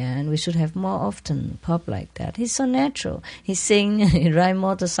 Yeah, and we should have more often Pope like that. He's so natural. He sing, he ride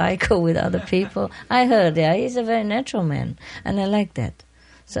motorcycle with other people. I heard, he's a very natural man, and I like that.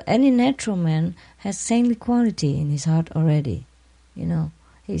 So any natural man has saintly quality in his heart already,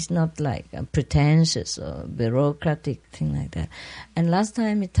 He's not like a pretentious or bureaucratic thing like that. And last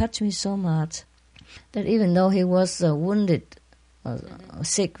time it touched me so much that even though he was wounded or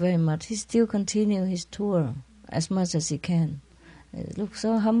sick very much, he still continued his tour as much as he can. He looks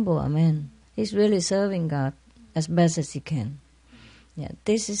so humble, a man. He's really serving God as best as he can. Yeah,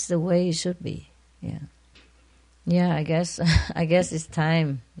 this is the way it should be. Yeah. I guess it's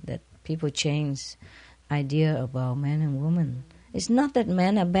time that people change idea about man and woman. It's not that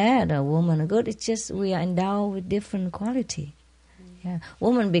men are bad or women are good. It's just we are endowed with different quality. Yeah,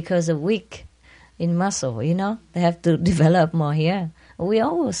 women because of weak in muscle, they have to develop more here. We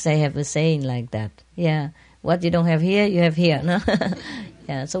always have a saying like that. Yeah, what you don't have here, you have here. No,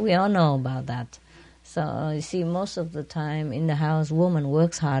 yeah. So we all know about that. So you see, most of the time in the house, woman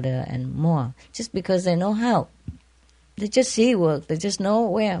works harder and more just because they know how. They just see work. They just know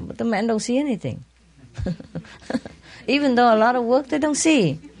where, but the men don't see anything. Even though a lot of work they don't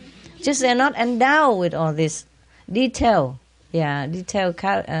see. Just they're not endowed with all this detailed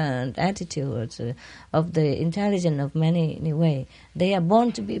attitudes of the intelligence of many way. They are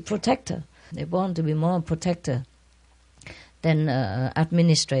born to be protector. They're born to be more protector than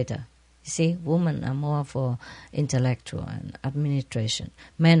administrator. You see, women are more for intellectual and administration.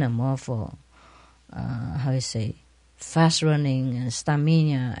 Men are more for, fast running and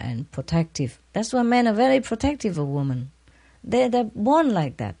stamina and protective. That's why men are very protective of women. They're born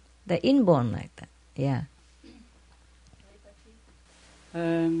like that. They're inborn like that. Yeah.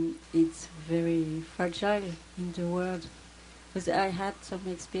 It's very fragile in the world. Because I had some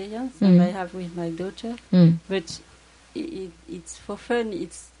experience that I have with my daughter, but it's for fun.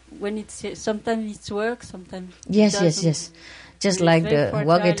 It's when it's sometimes it's work, sometimes yes. Just like the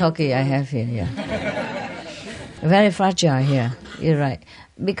walkie-talkie I have here. Yeah. Very fragile here. You're right.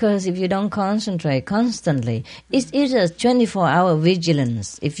 Because if you don't concentrate constantly, it's a 24-hour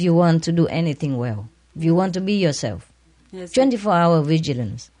vigilance if you want to do anything well. If you want to be yourself. Yes. 24-hour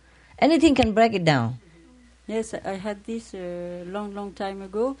vigilance. Anything can break it down. Yes, I had this long time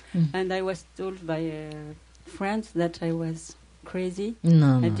ago, and I was told by friends that I was crazy.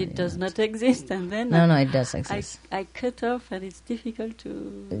 No, it does not exist. And then it does exist. I cut off, and it's difficult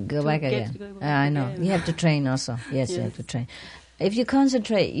to go back again. I know. Again. You have to train also. Yes, you have to train. If you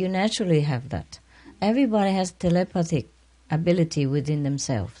concentrate, you naturally have that. Everybody has telepathic ability within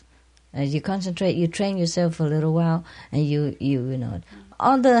themselves. As you concentrate, you train yourself for a little while, and you know.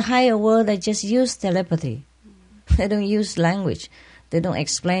 All the higher world, they just use telepathy. They don't use language. They don't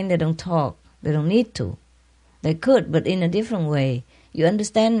explain. They don't talk. They don't need to. They could, but in a different way. You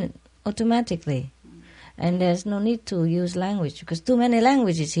understand it automatically. And there's no need to use language, because too many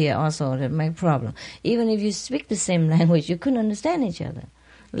languages here also that make problem. Even if you speak the same language, you couldn't understand each other,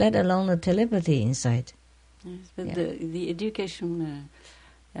 let alone the telepathy inside. Yes, but the education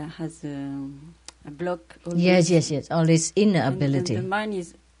has a block. Yes. All this inner ability. And the mind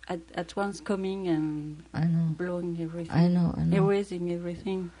is at once coming and blowing everything. I know. Erasing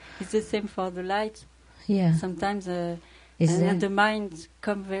everything. It's the same for the light. Yeah. Sometimes And the mind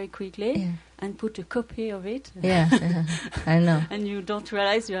come very quickly and put a copy of it. Yeah, I know. And you don't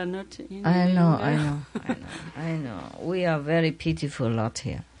realize you are not. I know. We are very pitiful lot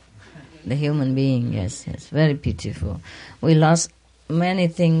here. The human being, yes, very pitiful. We lost many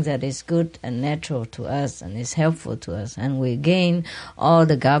things that is good and natural to us and is helpful to us, and we gain all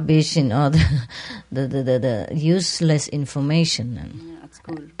the garbage and all the useless information. At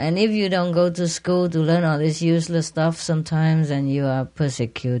school. And if you don't go to school to learn all this useless stuff, sometimes and you are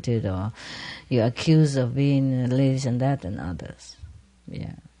persecuted or you are accused of being this and that and others.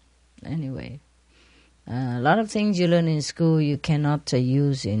 Yeah. Anyway, a lot of things you learn in school you cannot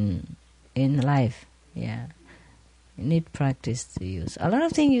use in life. Yeah. You need practice to use. A lot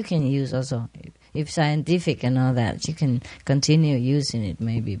of things you can use also. If scientific and all that, you can continue using it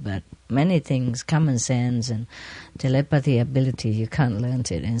maybe, but many things, common sense and telepathy ability, you can't learn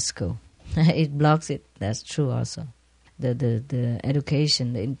it in school. It blocks it. That's true also. The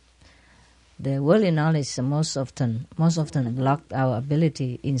education, the worldly knowledge most often blocked our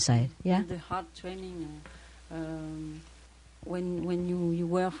ability inside. Yeah. The hard training. When you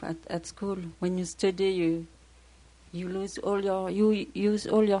work at school, when you study, you use all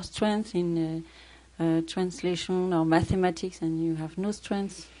your strength in translation or mathematics, and you have no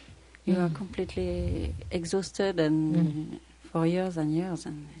strength. You are completely exhausted and for years and years,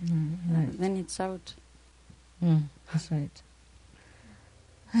 and right. Then it's out. That's right.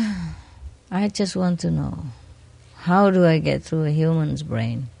 I just want to know, how do I get through a human's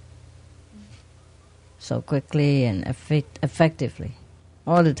brain so quickly and effectively,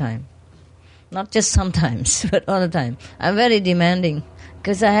 all the time? Not just sometimes, but all the time. I'm very demanding,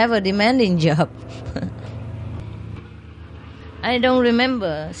 because I have a demanding job. I don't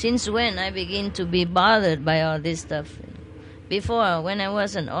remember since when I begin to be bothered by all this stuff. Before, when I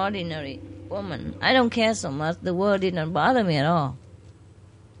was an ordinary woman, I don't care so much. The world did not bother me at all.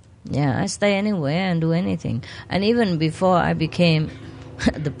 Yeah, I stay anywhere and do anything. And even before I became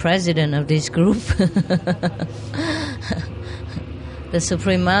the president of this group, the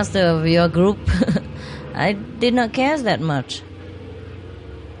Supreme Master of your group, I did not care that much.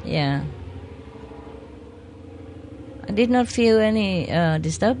 Yeah. I did not feel any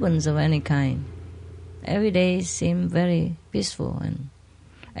disturbance of any kind. Every day seemed very peaceful and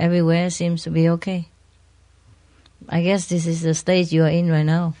everywhere seems to be okay. I guess this is the stage you are in right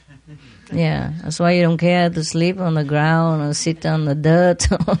now. Yeah, that's why you don't care to sleep on the ground or sit on the dirt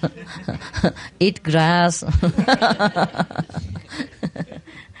or eat grass.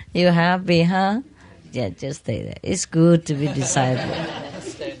 You happy, huh? Yeah, just stay there. It's good to be disciple.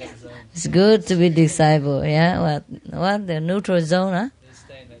 It's good to be disciple, yeah? What? The neutral zone,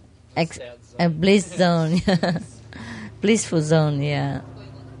 huh? A bliss zone, yeah. Blissful zone, yeah.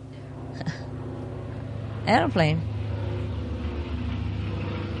 Airplane.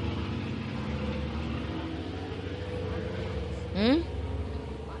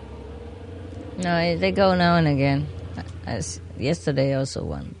 No, they go now and again. As yesterday also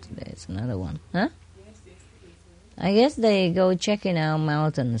one. Today it's another one. Huh? I guess they go checking out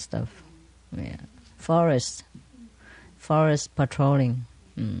mountain and stuff. Yeah. Forest patrolling.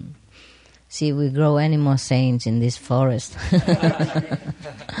 See if we grow any more saints in this forest.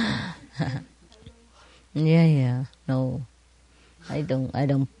 Yeah. No. I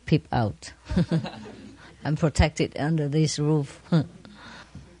don't peep out. I'm protected under this roof.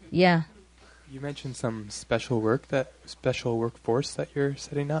 Yeah. You mentioned some special workforce that you're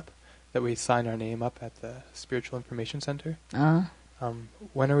setting up, that we sign our name up at the Spiritual Information Center.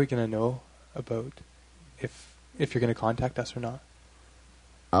 When are we going to know about if you're going to contact us or not?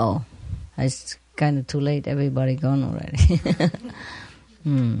 Oh, it's kind of too late. Everybody gone already.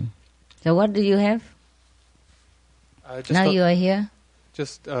 So what do you have? Now you are here?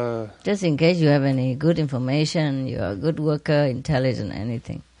 Just in case you have any good information, you are a good worker, intelligent,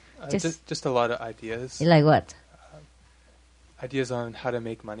 anything. Just a lot of ideas. Like what? Ideas on how to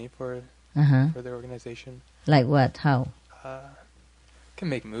make money for the organization. Like what? How? Can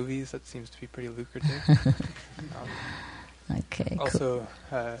make movies. That seems to be pretty lucrative. Okay. Also,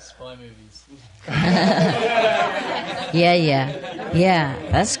 spy movies. Yeah.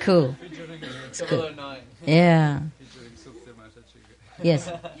 That's cool. It's good. Yeah.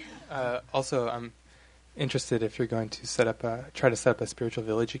 Yes. Also, I'm interested if you're going to try to set up a spiritual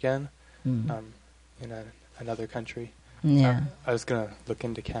village again in another country. Yeah. I was going to look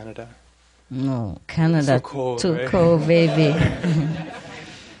into Canada. No, Canada, so cold, too right? cold, baby.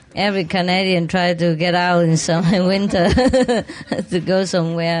 Every Canadian try to get out in summer and winter to go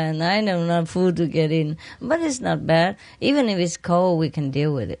somewhere, and I know not food to get in. But it's not bad. Even if it's cold, we can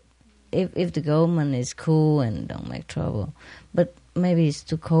deal with it. if the government is cool and don't make trouble. But maybe it's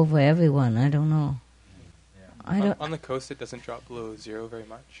too cold for everyone. I don't know. On the coast, it doesn't drop below zero very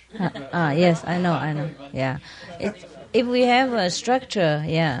much. Yes, I know. Yeah, if we have a structure,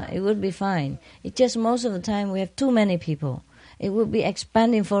 it would be fine. It's just most of the time we have too many people. It would be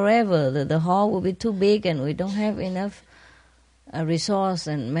expanding forever. The hall will be too big, and we don't have enough resource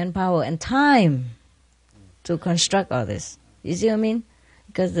and manpower and time to construct all this. You see what I mean?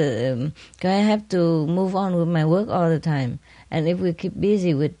 Because I have to move on with my work all the time, and if we keep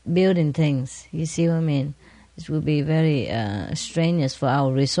busy with building things, you see what I mean? It will be very strenuous for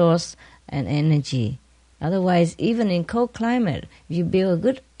our resource and energy. Otherwise, even in cold climate, if you build a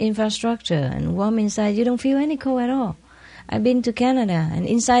good infrastructure and warm inside, you don't feel any cold at all. I've been to Canada, and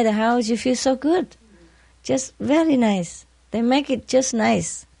inside the house you feel so good. Just very nice. They make it just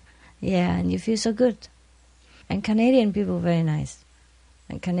nice. Yeah, and you feel so good. And Canadian people very nice.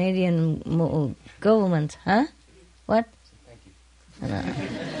 And Canadian government, huh? What? Thank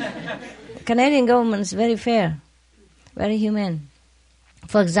you. Canadian government is very fair, very humane.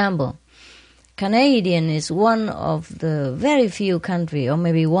 For example, Canadian is one of the very few countries, or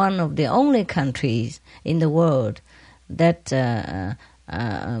maybe one of the only countries in the world that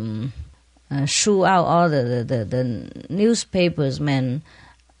shoo out all the newspapers men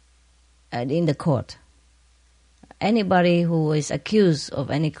in the court. Anybody who is accused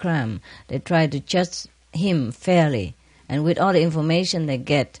of any crime, they try to judge him fairly and with all the information they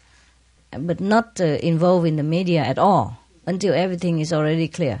get, but not involve in the media at all until everything is already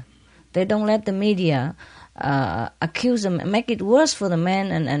clear. They don't let the media accuse them, make it worse for the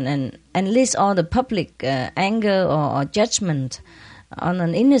man, and enlist all the public anger or judgment on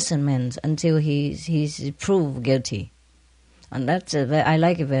an innocent man until he's proved guilty. And that's I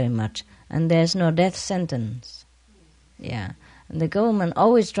like it very much. And there's no death sentence. Yeah, and the government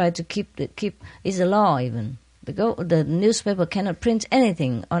always try to keep is a law even. The newspaper cannot print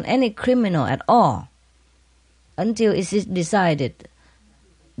anything on any criminal at all until it is decided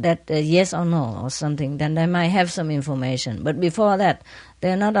that yes or no or something. Then they might have some information. But before that,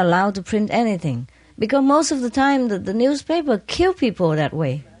 they are not allowed to print anything because most of the time the newspaper kill people that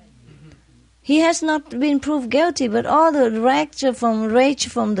way. He has not been proved guilty, but all the rage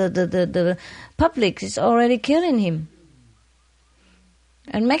from the public is already killing him.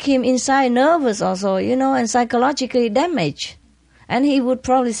 And make him inside nervous also, and psychologically damaged. And he would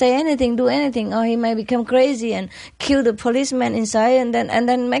probably say anything, do anything, or he may become crazy and kill the policeman inside and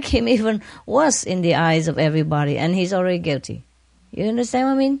then make him even worse in the eyes of everybody, and he's already guilty. You understand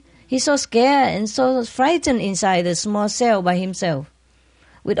what I mean? He's so scared and so frightened inside a small cell by himself,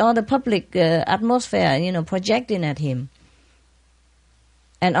 with all the public atmosphere, projecting at him.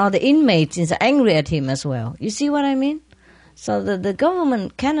 And all the inmates is angry at him as well. You see what I mean? So the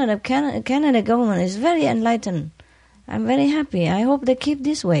government, Canada government is very enlightened. I'm very happy. I hope they keep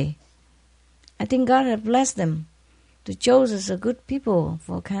this way. I think God has blessed them to choose us a good people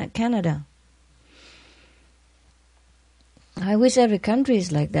for Canada. I wish every country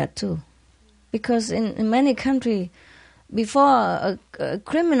is like that too. Because in many countries, before a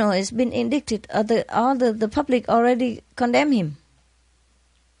criminal has been indicted, all the public already condemn him.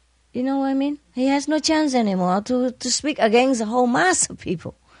 You know what I mean? He has no chance anymore to speak against the whole mass of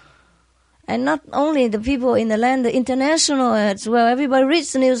people. And not only the people in the land, the international as well. Everybody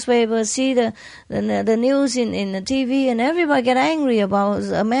reads the newspaper, see the news in the TV, and everybody get angry about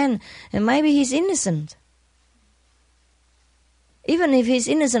a man. And maybe he's innocent. Even if he's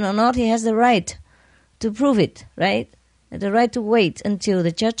innocent or not, he has the right to prove it, right? The right to wait until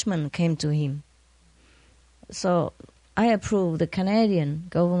the judgment came to him. So I approve the Canadian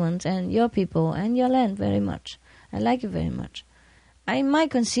government and your people and your land very much. I like it very much. I might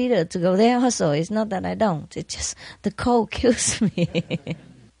consider to go there also. It's not that I don't. It's just the cold kills me.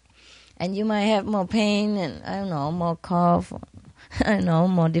 And you might have more pain and, I don't know, more cough. I don't know,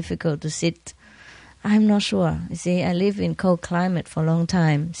 more difficult to sit. I'm not sure. You see, I live in cold climate for a long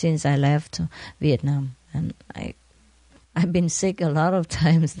time since I left Vietnam. And I've been sick a lot of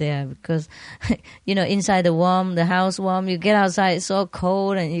times there because, inside the house warm, you get outside, it's so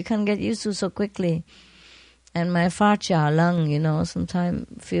cold and you can't get used to so quickly. And my fascia lung, sometimes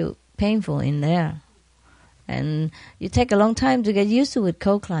feel painful in there. And you take a long time to get used to it,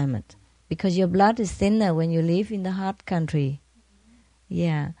 cold climate, because your blood is thinner when you live in the hot country.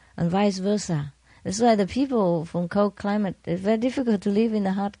 Yeah, and vice versa. That's why the people from cold climate, it's very difficult to live in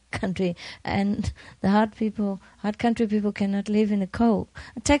the hot country, and the hot country people cannot live in the cold.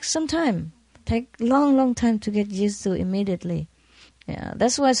 It takes some time. Take long time to get used to immediately. Yeah,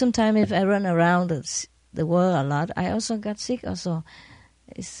 that's why sometimes if I run around the world a lot, I also got sick also.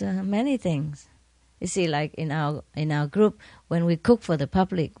 it's many things. You see, like in our group, when we cook for the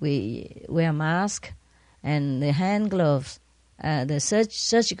public, we wear masks and the hand gloves, the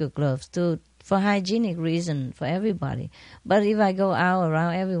surgical gloves for hygienic reason for everybody. But if I go out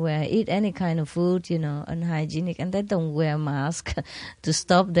around everywhere, eat any kind of food, unhygienic, and they don't wear mask to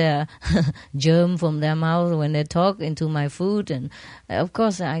stop their germ from their mouth when they talk into my food, and of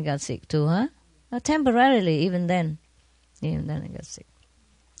course I got sick too, temporarily, even then I got sick.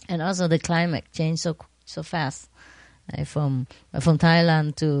 And also the climate changed so fast. From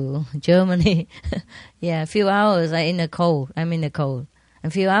Thailand to Germany, a few hours I'm in the cold. A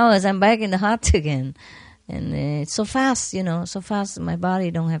few hours I'm back in the hot again, and it's so fast, so fast. My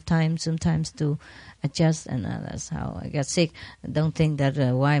body don't have time sometimes to adjust, and that's how I got sick. Don't think that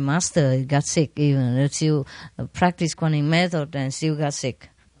why Master got sick, even if you practice Kuan method and still got sick.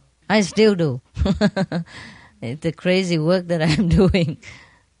 I still do. It's the crazy work that I'm doing,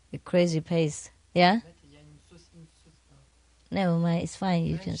 the crazy pace. Yeah. Never mind, it's fine.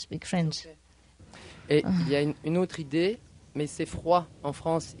 You can speak French. Et il y a une autre idée, mais c'est froid en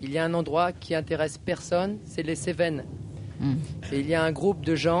France. Il y a un endroit qui intéresse personne, c'est les Cévennes. Et il y a un groupe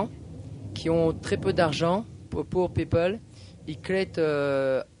de gens qui ont très peu d'argent, poor people. He create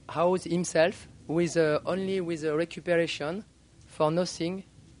a house himself with only with a recuperation for nothing.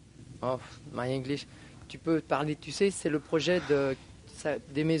 Oh, my English. Tu peux parler, tu sais, c'est le projet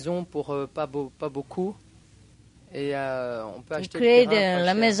des maisons pour pas beaucoup. Et on peut acheter le terrain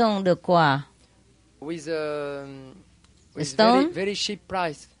la maison de quoi? With stone? Very cheap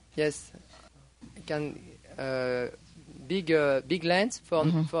price. Yes. You can big lands for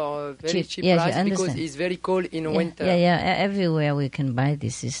very cheap price because it's very cold in winter. Yeah. Everywhere we can buy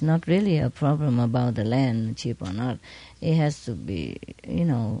this. It's not really a problem about the land, cheap or not. It has to be,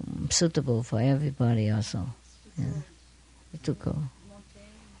 suitable for everybody also. Yeah. Too cold.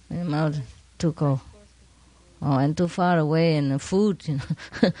 Mountain, too cold. Oh, and too far away, and the food,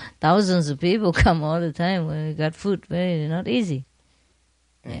 thousands of people come all the time. When we got food, very not easy.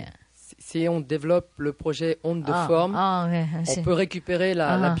 Yeah. Si on développe le projet onde de forme, on peut récupérer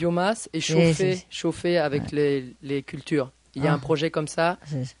la biomasse et chauffer avec les cultures. Il y a un projet comme ça,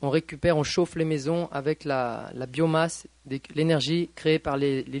 on chauffe les maisons avec la biomasse, l'énergie créée par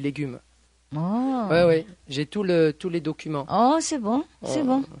les légumes. Oh. Ouais, j'ai tous les documents. Oh, c'est bon, c'est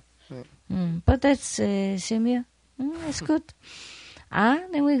bon. Peut-être c'est mieux. It's good.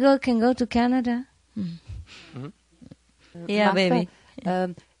 Then we can go to Canada. Yeah, Master,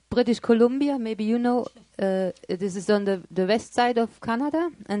 baby. British Columbia, maybe you know, this is on the west side of Canada,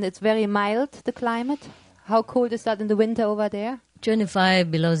 and it's very mild, the climate. How cold is that in the winter over there? 25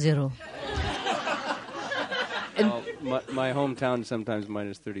 below zero. My hometown sometimes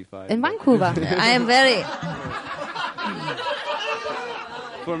minus 35. In Vancouver? I am very...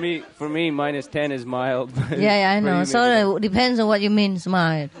 For me, minus 10 is mild. Yeah, I know. So it depends on what you mean,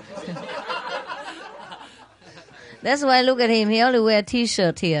 mild. That's why I look at him. He only wears a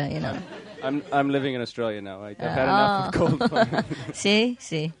T-shirt here, I'm living in Australia now. I've had enough of cold. See.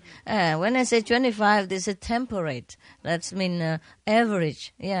 When I say 25, this is temperate. That's mean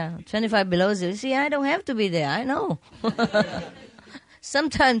average. Yeah, 25 below zero. See, I don't have to be there. I know.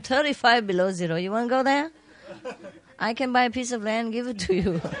 Sometimes 35 below zero. You want to go there? I can buy a piece of land, give it to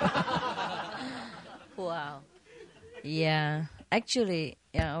you. Wow. Yeah. Actually,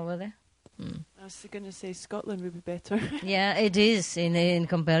 over there. I was going to say Scotland would be better. Yeah, it is in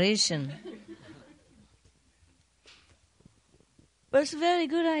comparison. But it's a very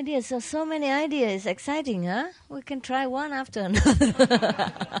good idea. So many ideas. Exciting, huh? We can try one after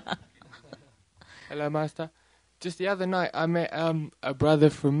another. Hello, Master. Just the other night, I met a brother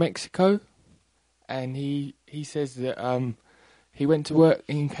from Mexico, and he says that he went to work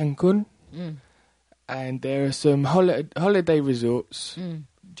in Cancun, and there are some holiday resorts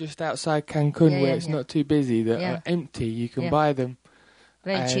just outside Cancun where it's not too busy that are empty. You can buy them.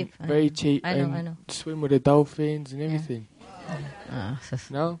 Very cheap. Very cheap. I know. Swim with the dolphins and everything.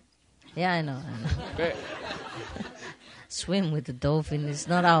 No? Yeah, I know. Swim with the dolphin is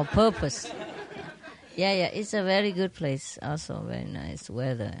not our purpose. Yeah, it's a very good place. Also, very nice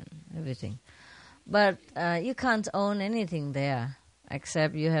weather and everything. But you can't own anything there,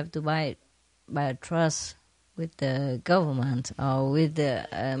 except you have to buy a trust with the government or with the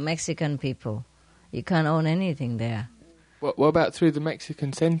Mexican people. You can't own anything there. What about through the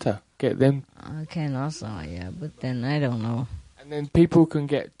Mexican Center? Get them? I can also, but then I don't know. And then people can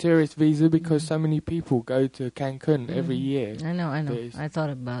get tourist visa because so many people go to Cancun every year. I know. I thought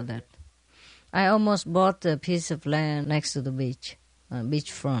about that. I almost bought a piece of land next to the beach,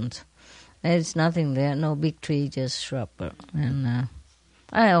 beachfront. There's nothing there, no big tree, just shrub. And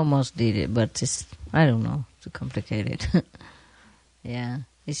I almost did it, but it's, I don't know, too complicated. Yeah,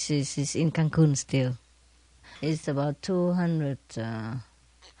 it's in Cancun still. It's about 200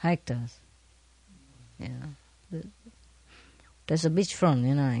 hectares. Yeah, there's a beachfront,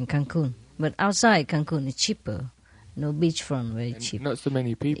 in Cancun. But outside Cancun, it's cheaper. No beachfront, very And cheap. not so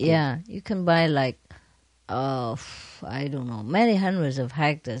many people. Yeah, you can buy like, I don't know, many hundreds of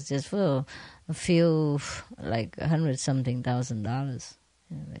hectares just for a few, like $100-something thousand. Yeah,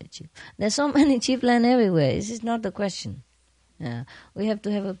 very cheap. There's so many cheap land everywhere. This is not the question. Yeah, we have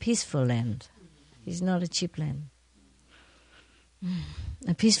to have a peaceful land. It's not a cheap land.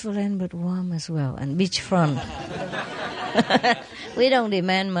 A peaceful land, but warm as well, and beachfront. We don't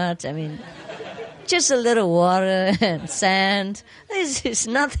demand much. I mean, just a little water and sand. This is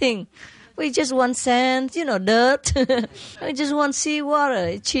nothing. We just want sand, dirt. We just want seawater.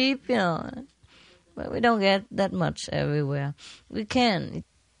 It's cheap, But we don't get that much everywhere. We can.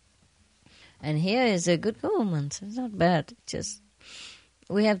 And here is a good government. It's not bad. Just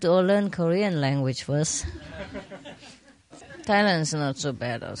we have to all learn Korean language first. Thailand's not so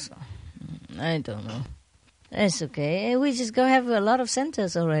bad also. I don't know. It's okay. We just go have a lot of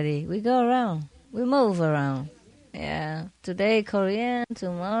centers already. We go around. We move around. Yeah. Today Korean,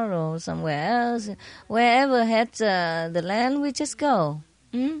 tomorrow somewhere else. Wherever had the land, we just go.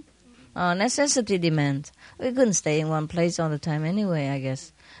 Our necessity demand. We couldn't stay in one place all the time anyway, I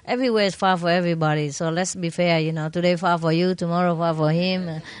guess. Everywhere is far for everybody, so let's be fair, Today far for you, tomorrow far for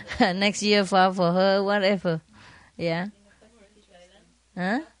him, next year far for her, whatever. Yeah?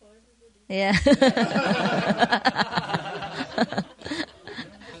 Huh? Yeah.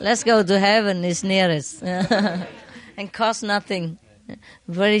 Let's go to heaven, it's nearest. And cost nothing.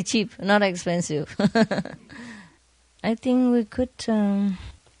 Very cheap, not expensive. I think we could...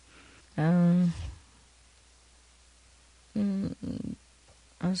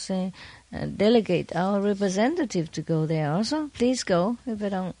 I'll say, delegate our representative to go there also. Please go if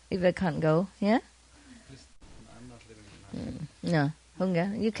I can't go. Yeah. I'm not living in No,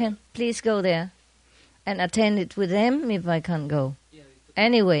 Hunga, you can please go there, and attend it with them if I can't go.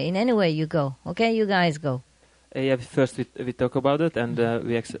 Anyway, in any way you go. Okay, you guys go. Yeah, first we talk about it, and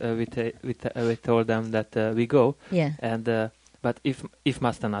we told them that we go. Yeah. And but if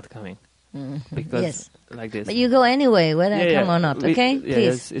Master not coming. Because yes. Like this. But you go anyway, whether I come or not, okay?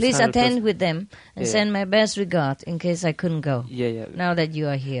 Please attend with them and send my best regard in case I couldn't go. Yeah. Now that you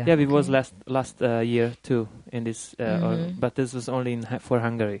are here. Yeah, we was last year too in this, but this was only for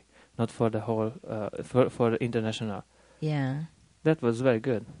Hungary, not for the whole, for the international. Yeah. That was very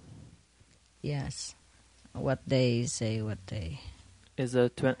good. Yes. What day? Say what day? Is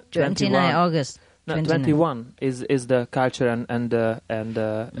 29 August. No, 21 is the culture and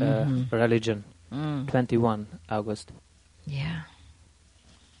religion. 21 August. Yeah.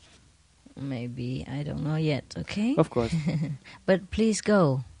 Maybe, I don't know yet, okay? Of course. But please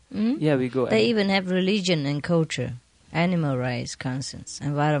go. Yeah, we go. They even have religion and culture, animal rights, conscience,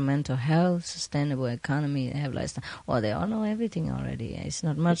 environmental health, sustainable economy, they have lifestyle. Oh, they all know everything already. It's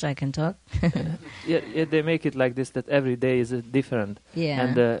not much I can talk. Yeah, they make it like this, that every day is different. Yeah.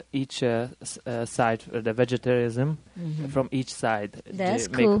 And each side, the vegetarianism, from each side, that's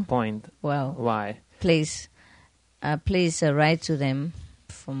they cool. make a point. Well, why? Please write to them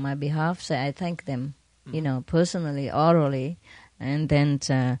from my behalf. Say I thank them, personally, orally, and then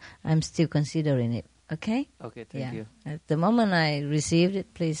I'm still considering it. Okay? Okay, thank you. At the moment I received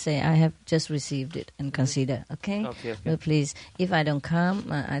it, please say I have just received it and consider. Okay? Okay. But please, if I don't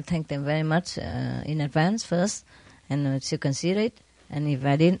come, I thank them very much in advance first, and to consider it. And if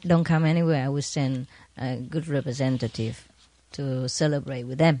I don't come anywhere, I will send a good representative to celebrate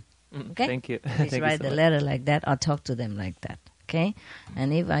with them. Okay? Thank you. Please Thank write you so the much. letter like that or talk to them like that. Okay?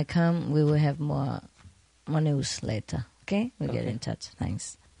 And if I come, we will have more news later. Okay? We'll get in touch.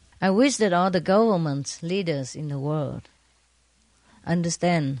 Thanks. I wish that all the governments, leaders in the world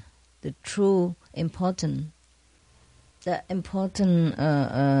understand the true important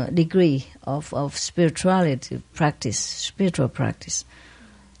degree of spirituality practice, spiritual practice,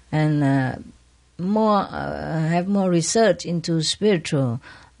 and have more research into spiritual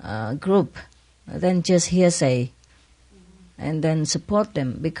group than just hearsay, and then support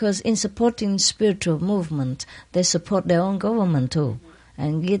them, because in supporting spiritual movement, they support their own government too,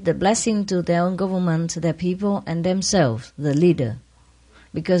 and give the blessing to their own government, their people, and themselves, the leader.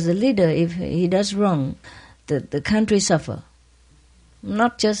 Because the leader, if he does wrong, the country suffer.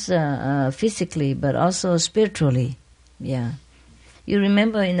 Not just physically, but also spiritually. Yeah. You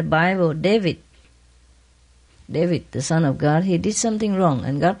remember in the Bible, David, the son of God, he did something wrong,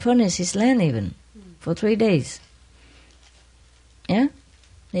 and God punished his land even for 3 days. Yeah?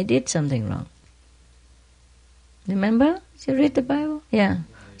 They did something wrong. Remember? You read the Bible? Yeah.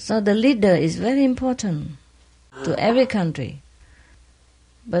 So the leader is very important to every country.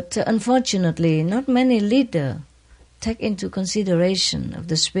 But unfortunately, not many leaders take into consideration of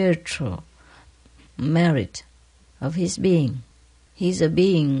the spiritual merit of his being. He's a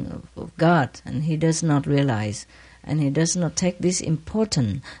being of God, and he does not realize, and he does not take this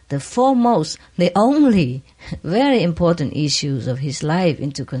important, the foremost, the only, very important issues of his life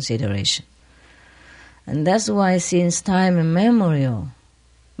into consideration. And that's why since time immemorial,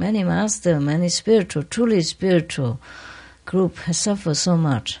 many master, many spiritual, truly spiritual group has suffered so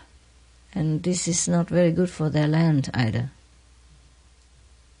much. And this is not very good for their land either.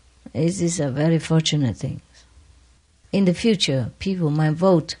 It is a very fortunate thing. In the future, people might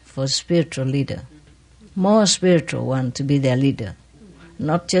vote for a spiritual leader, more spiritual one to be their leader,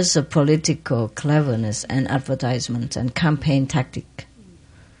 not just a political cleverness and advertisement and campaign tactic.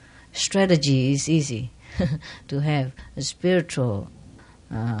 Strategy is easy to have. A spiritual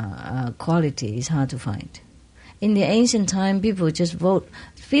quality is hard to find. In the ancient time, people just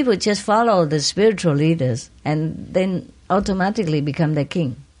follow the spiritual leaders and then automatically become their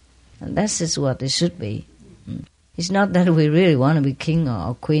king. And that's just what it should be. It's not that we really want to be king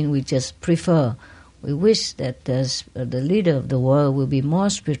or queen, we just prefer. We wish that the leader of the world will be more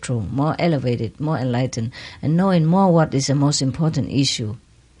spiritual, more elevated, more enlightened, and knowing more what is the most important issue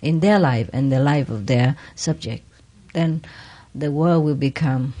in their life and the life of their subject. Then the world will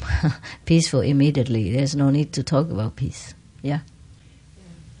become peaceful immediately. There's no need to talk about peace. Yeah?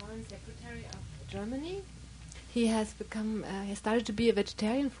 Foreign Secretary of Germany, he has become, he started to be a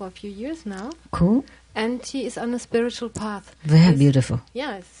vegetarian for a few years now. Cool. And he is on a spiritual path. Very beautiful.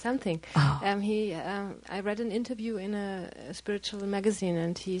 Yeah, it's something. Oh. I read an interview in a spiritual magazine,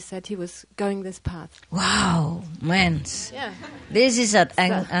 and he said he was going this path. Wow, man. Yeah. This is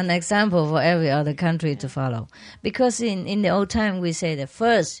an example for every other country to follow. Because in the old time we say that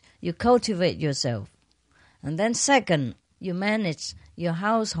first you cultivate yourself, and then second you manage your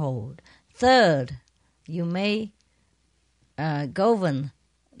household, third you may govern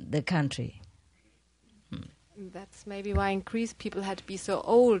the country. That's maybe why in Greece people had to be so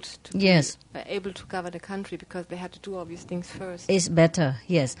old to be able to govern the country, because they had to do all these things first. It's better,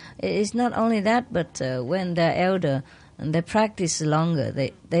 yes. It's not only that, but when they're elder and they practice longer,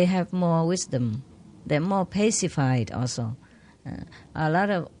 they have more wisdom. They're more pacified also. A lot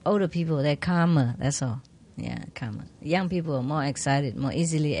of older people, they're calmer, that's all. Yeah, calmer. Young people are more excited, more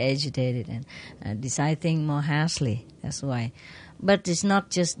easily agitated, and decide things more harshly. That's why. But it's not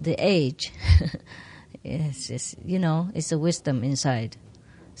just the age. It's just, it's a wisdom inside.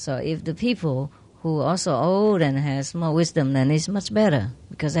 So if the people who are also old and has more wisdom, then it's much better,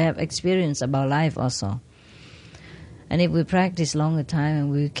 because they have experience about life also. And if we practice longer time and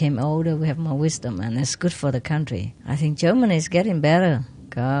we became older, we have more wisdom, and it's good for the country. I think Germany is getting better.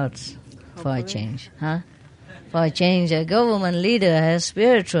 God, for a change. For a change, a government leader has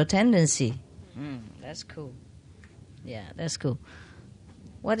spiritual tendency. That's cool. Yeah, that's cool.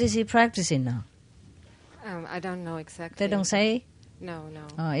 What is he practicing now? I don't know exactly. They don't say? No.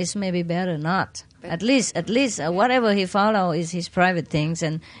 Oh, it's maybe better not. At least, whatever he follow is his private things,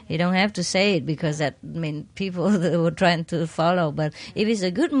 and he don't have to say it, because that mean people that were trying to follow. But if it's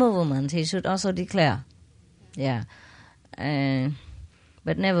a good movement, he should also declare. Yeah.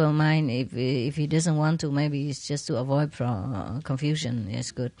 But never mind if he doesn't want to. Maybe it's just to avoid confusion.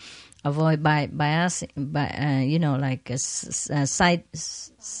 It's good. Avoid bias,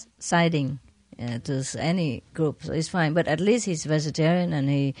 siding. To any group, so it's fine. But at least he's vegetarian, and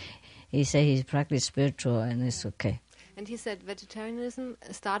he say he's practiced spiritual, and it's okay. And he said vegetarianism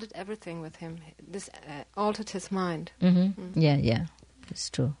started everything with him. This altered his mind. Mm-hmm. Yeah,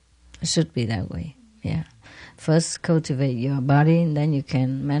 it's true. It should be that way. Yeah, first cultivate your body, and then you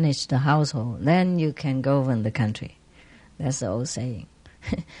can manage the household. Then you can govern the country. That's the old saying.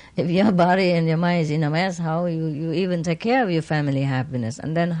 If your body and your mind is in a mess, how you even take care of your family happiness?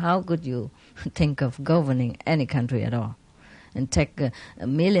 And then how could you think of governing any country at all? And take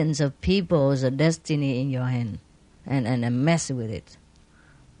millions of people's destiny in your hand and mess with it.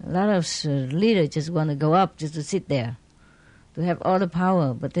 A lot of leaders just want to go up just to sit there, to have all the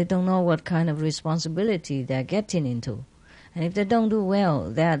power, but they don't know what kind of responsibility they're getting into. And if they don't do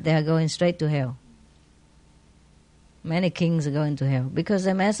well, they're going straight to hell. Many kings are going to hell because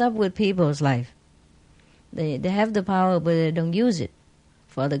they mess up with people's life. They have the power, but they don't use it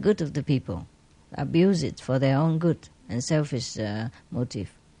for the good of the people. Abuse it for their own good and selfish motive.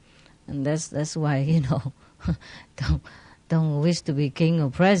 And that's why, don't wish to be king or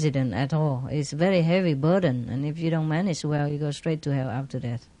president at all. It's a very heavy burden, and if you don't manage well, you go straight to hell after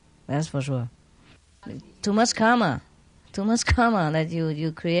that. That's for sure. Too much karma that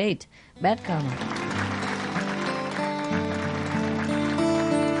you create, bad karma.